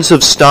tons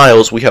of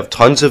styles, we have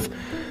tons of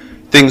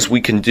things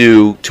we can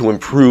do to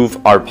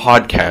improve our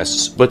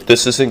podcasts, but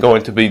this isn't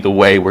going to be the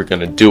way we're going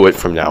to do it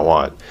from now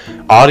on.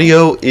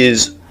 Audio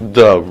is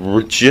the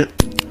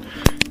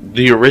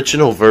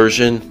original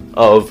version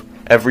of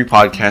every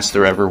podcast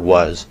there ever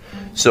was.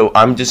 So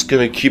I'm just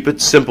going to keep it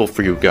simple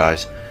for you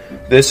guys.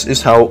 This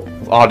is how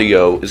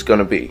audio is going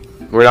to be.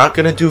 We're not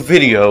going to do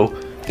video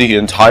the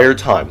entire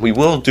time. We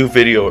will do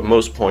video at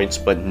most points,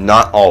 but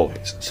not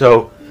always.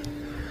 So,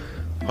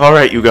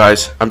 alright you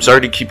guys, I'm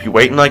sorry to keep you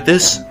waiting like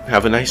this.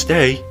 Have a nice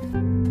day.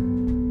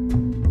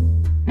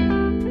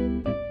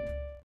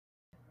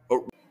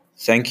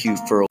 Thank you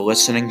for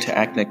listening to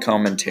Acnic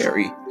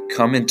Commentary.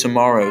 Come in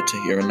tomorrow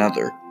to hear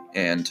another,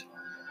 and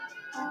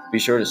be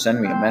sure to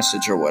send me a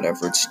message or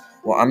whatever.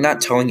 I'm not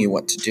telling you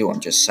what to do, I'm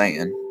just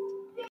saying.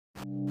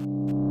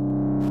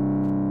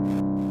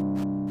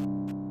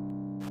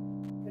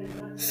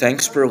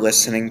 Thanks for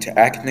listening to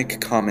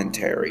Acnic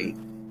Commentary.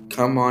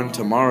 Come on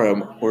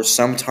tomorrow or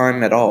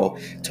sometime at all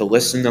to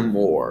listen to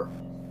more.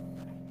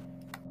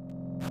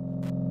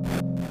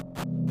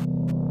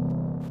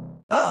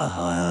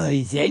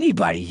 Is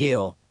anybody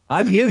here?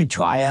 I'm here to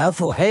try out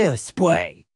for hairspray.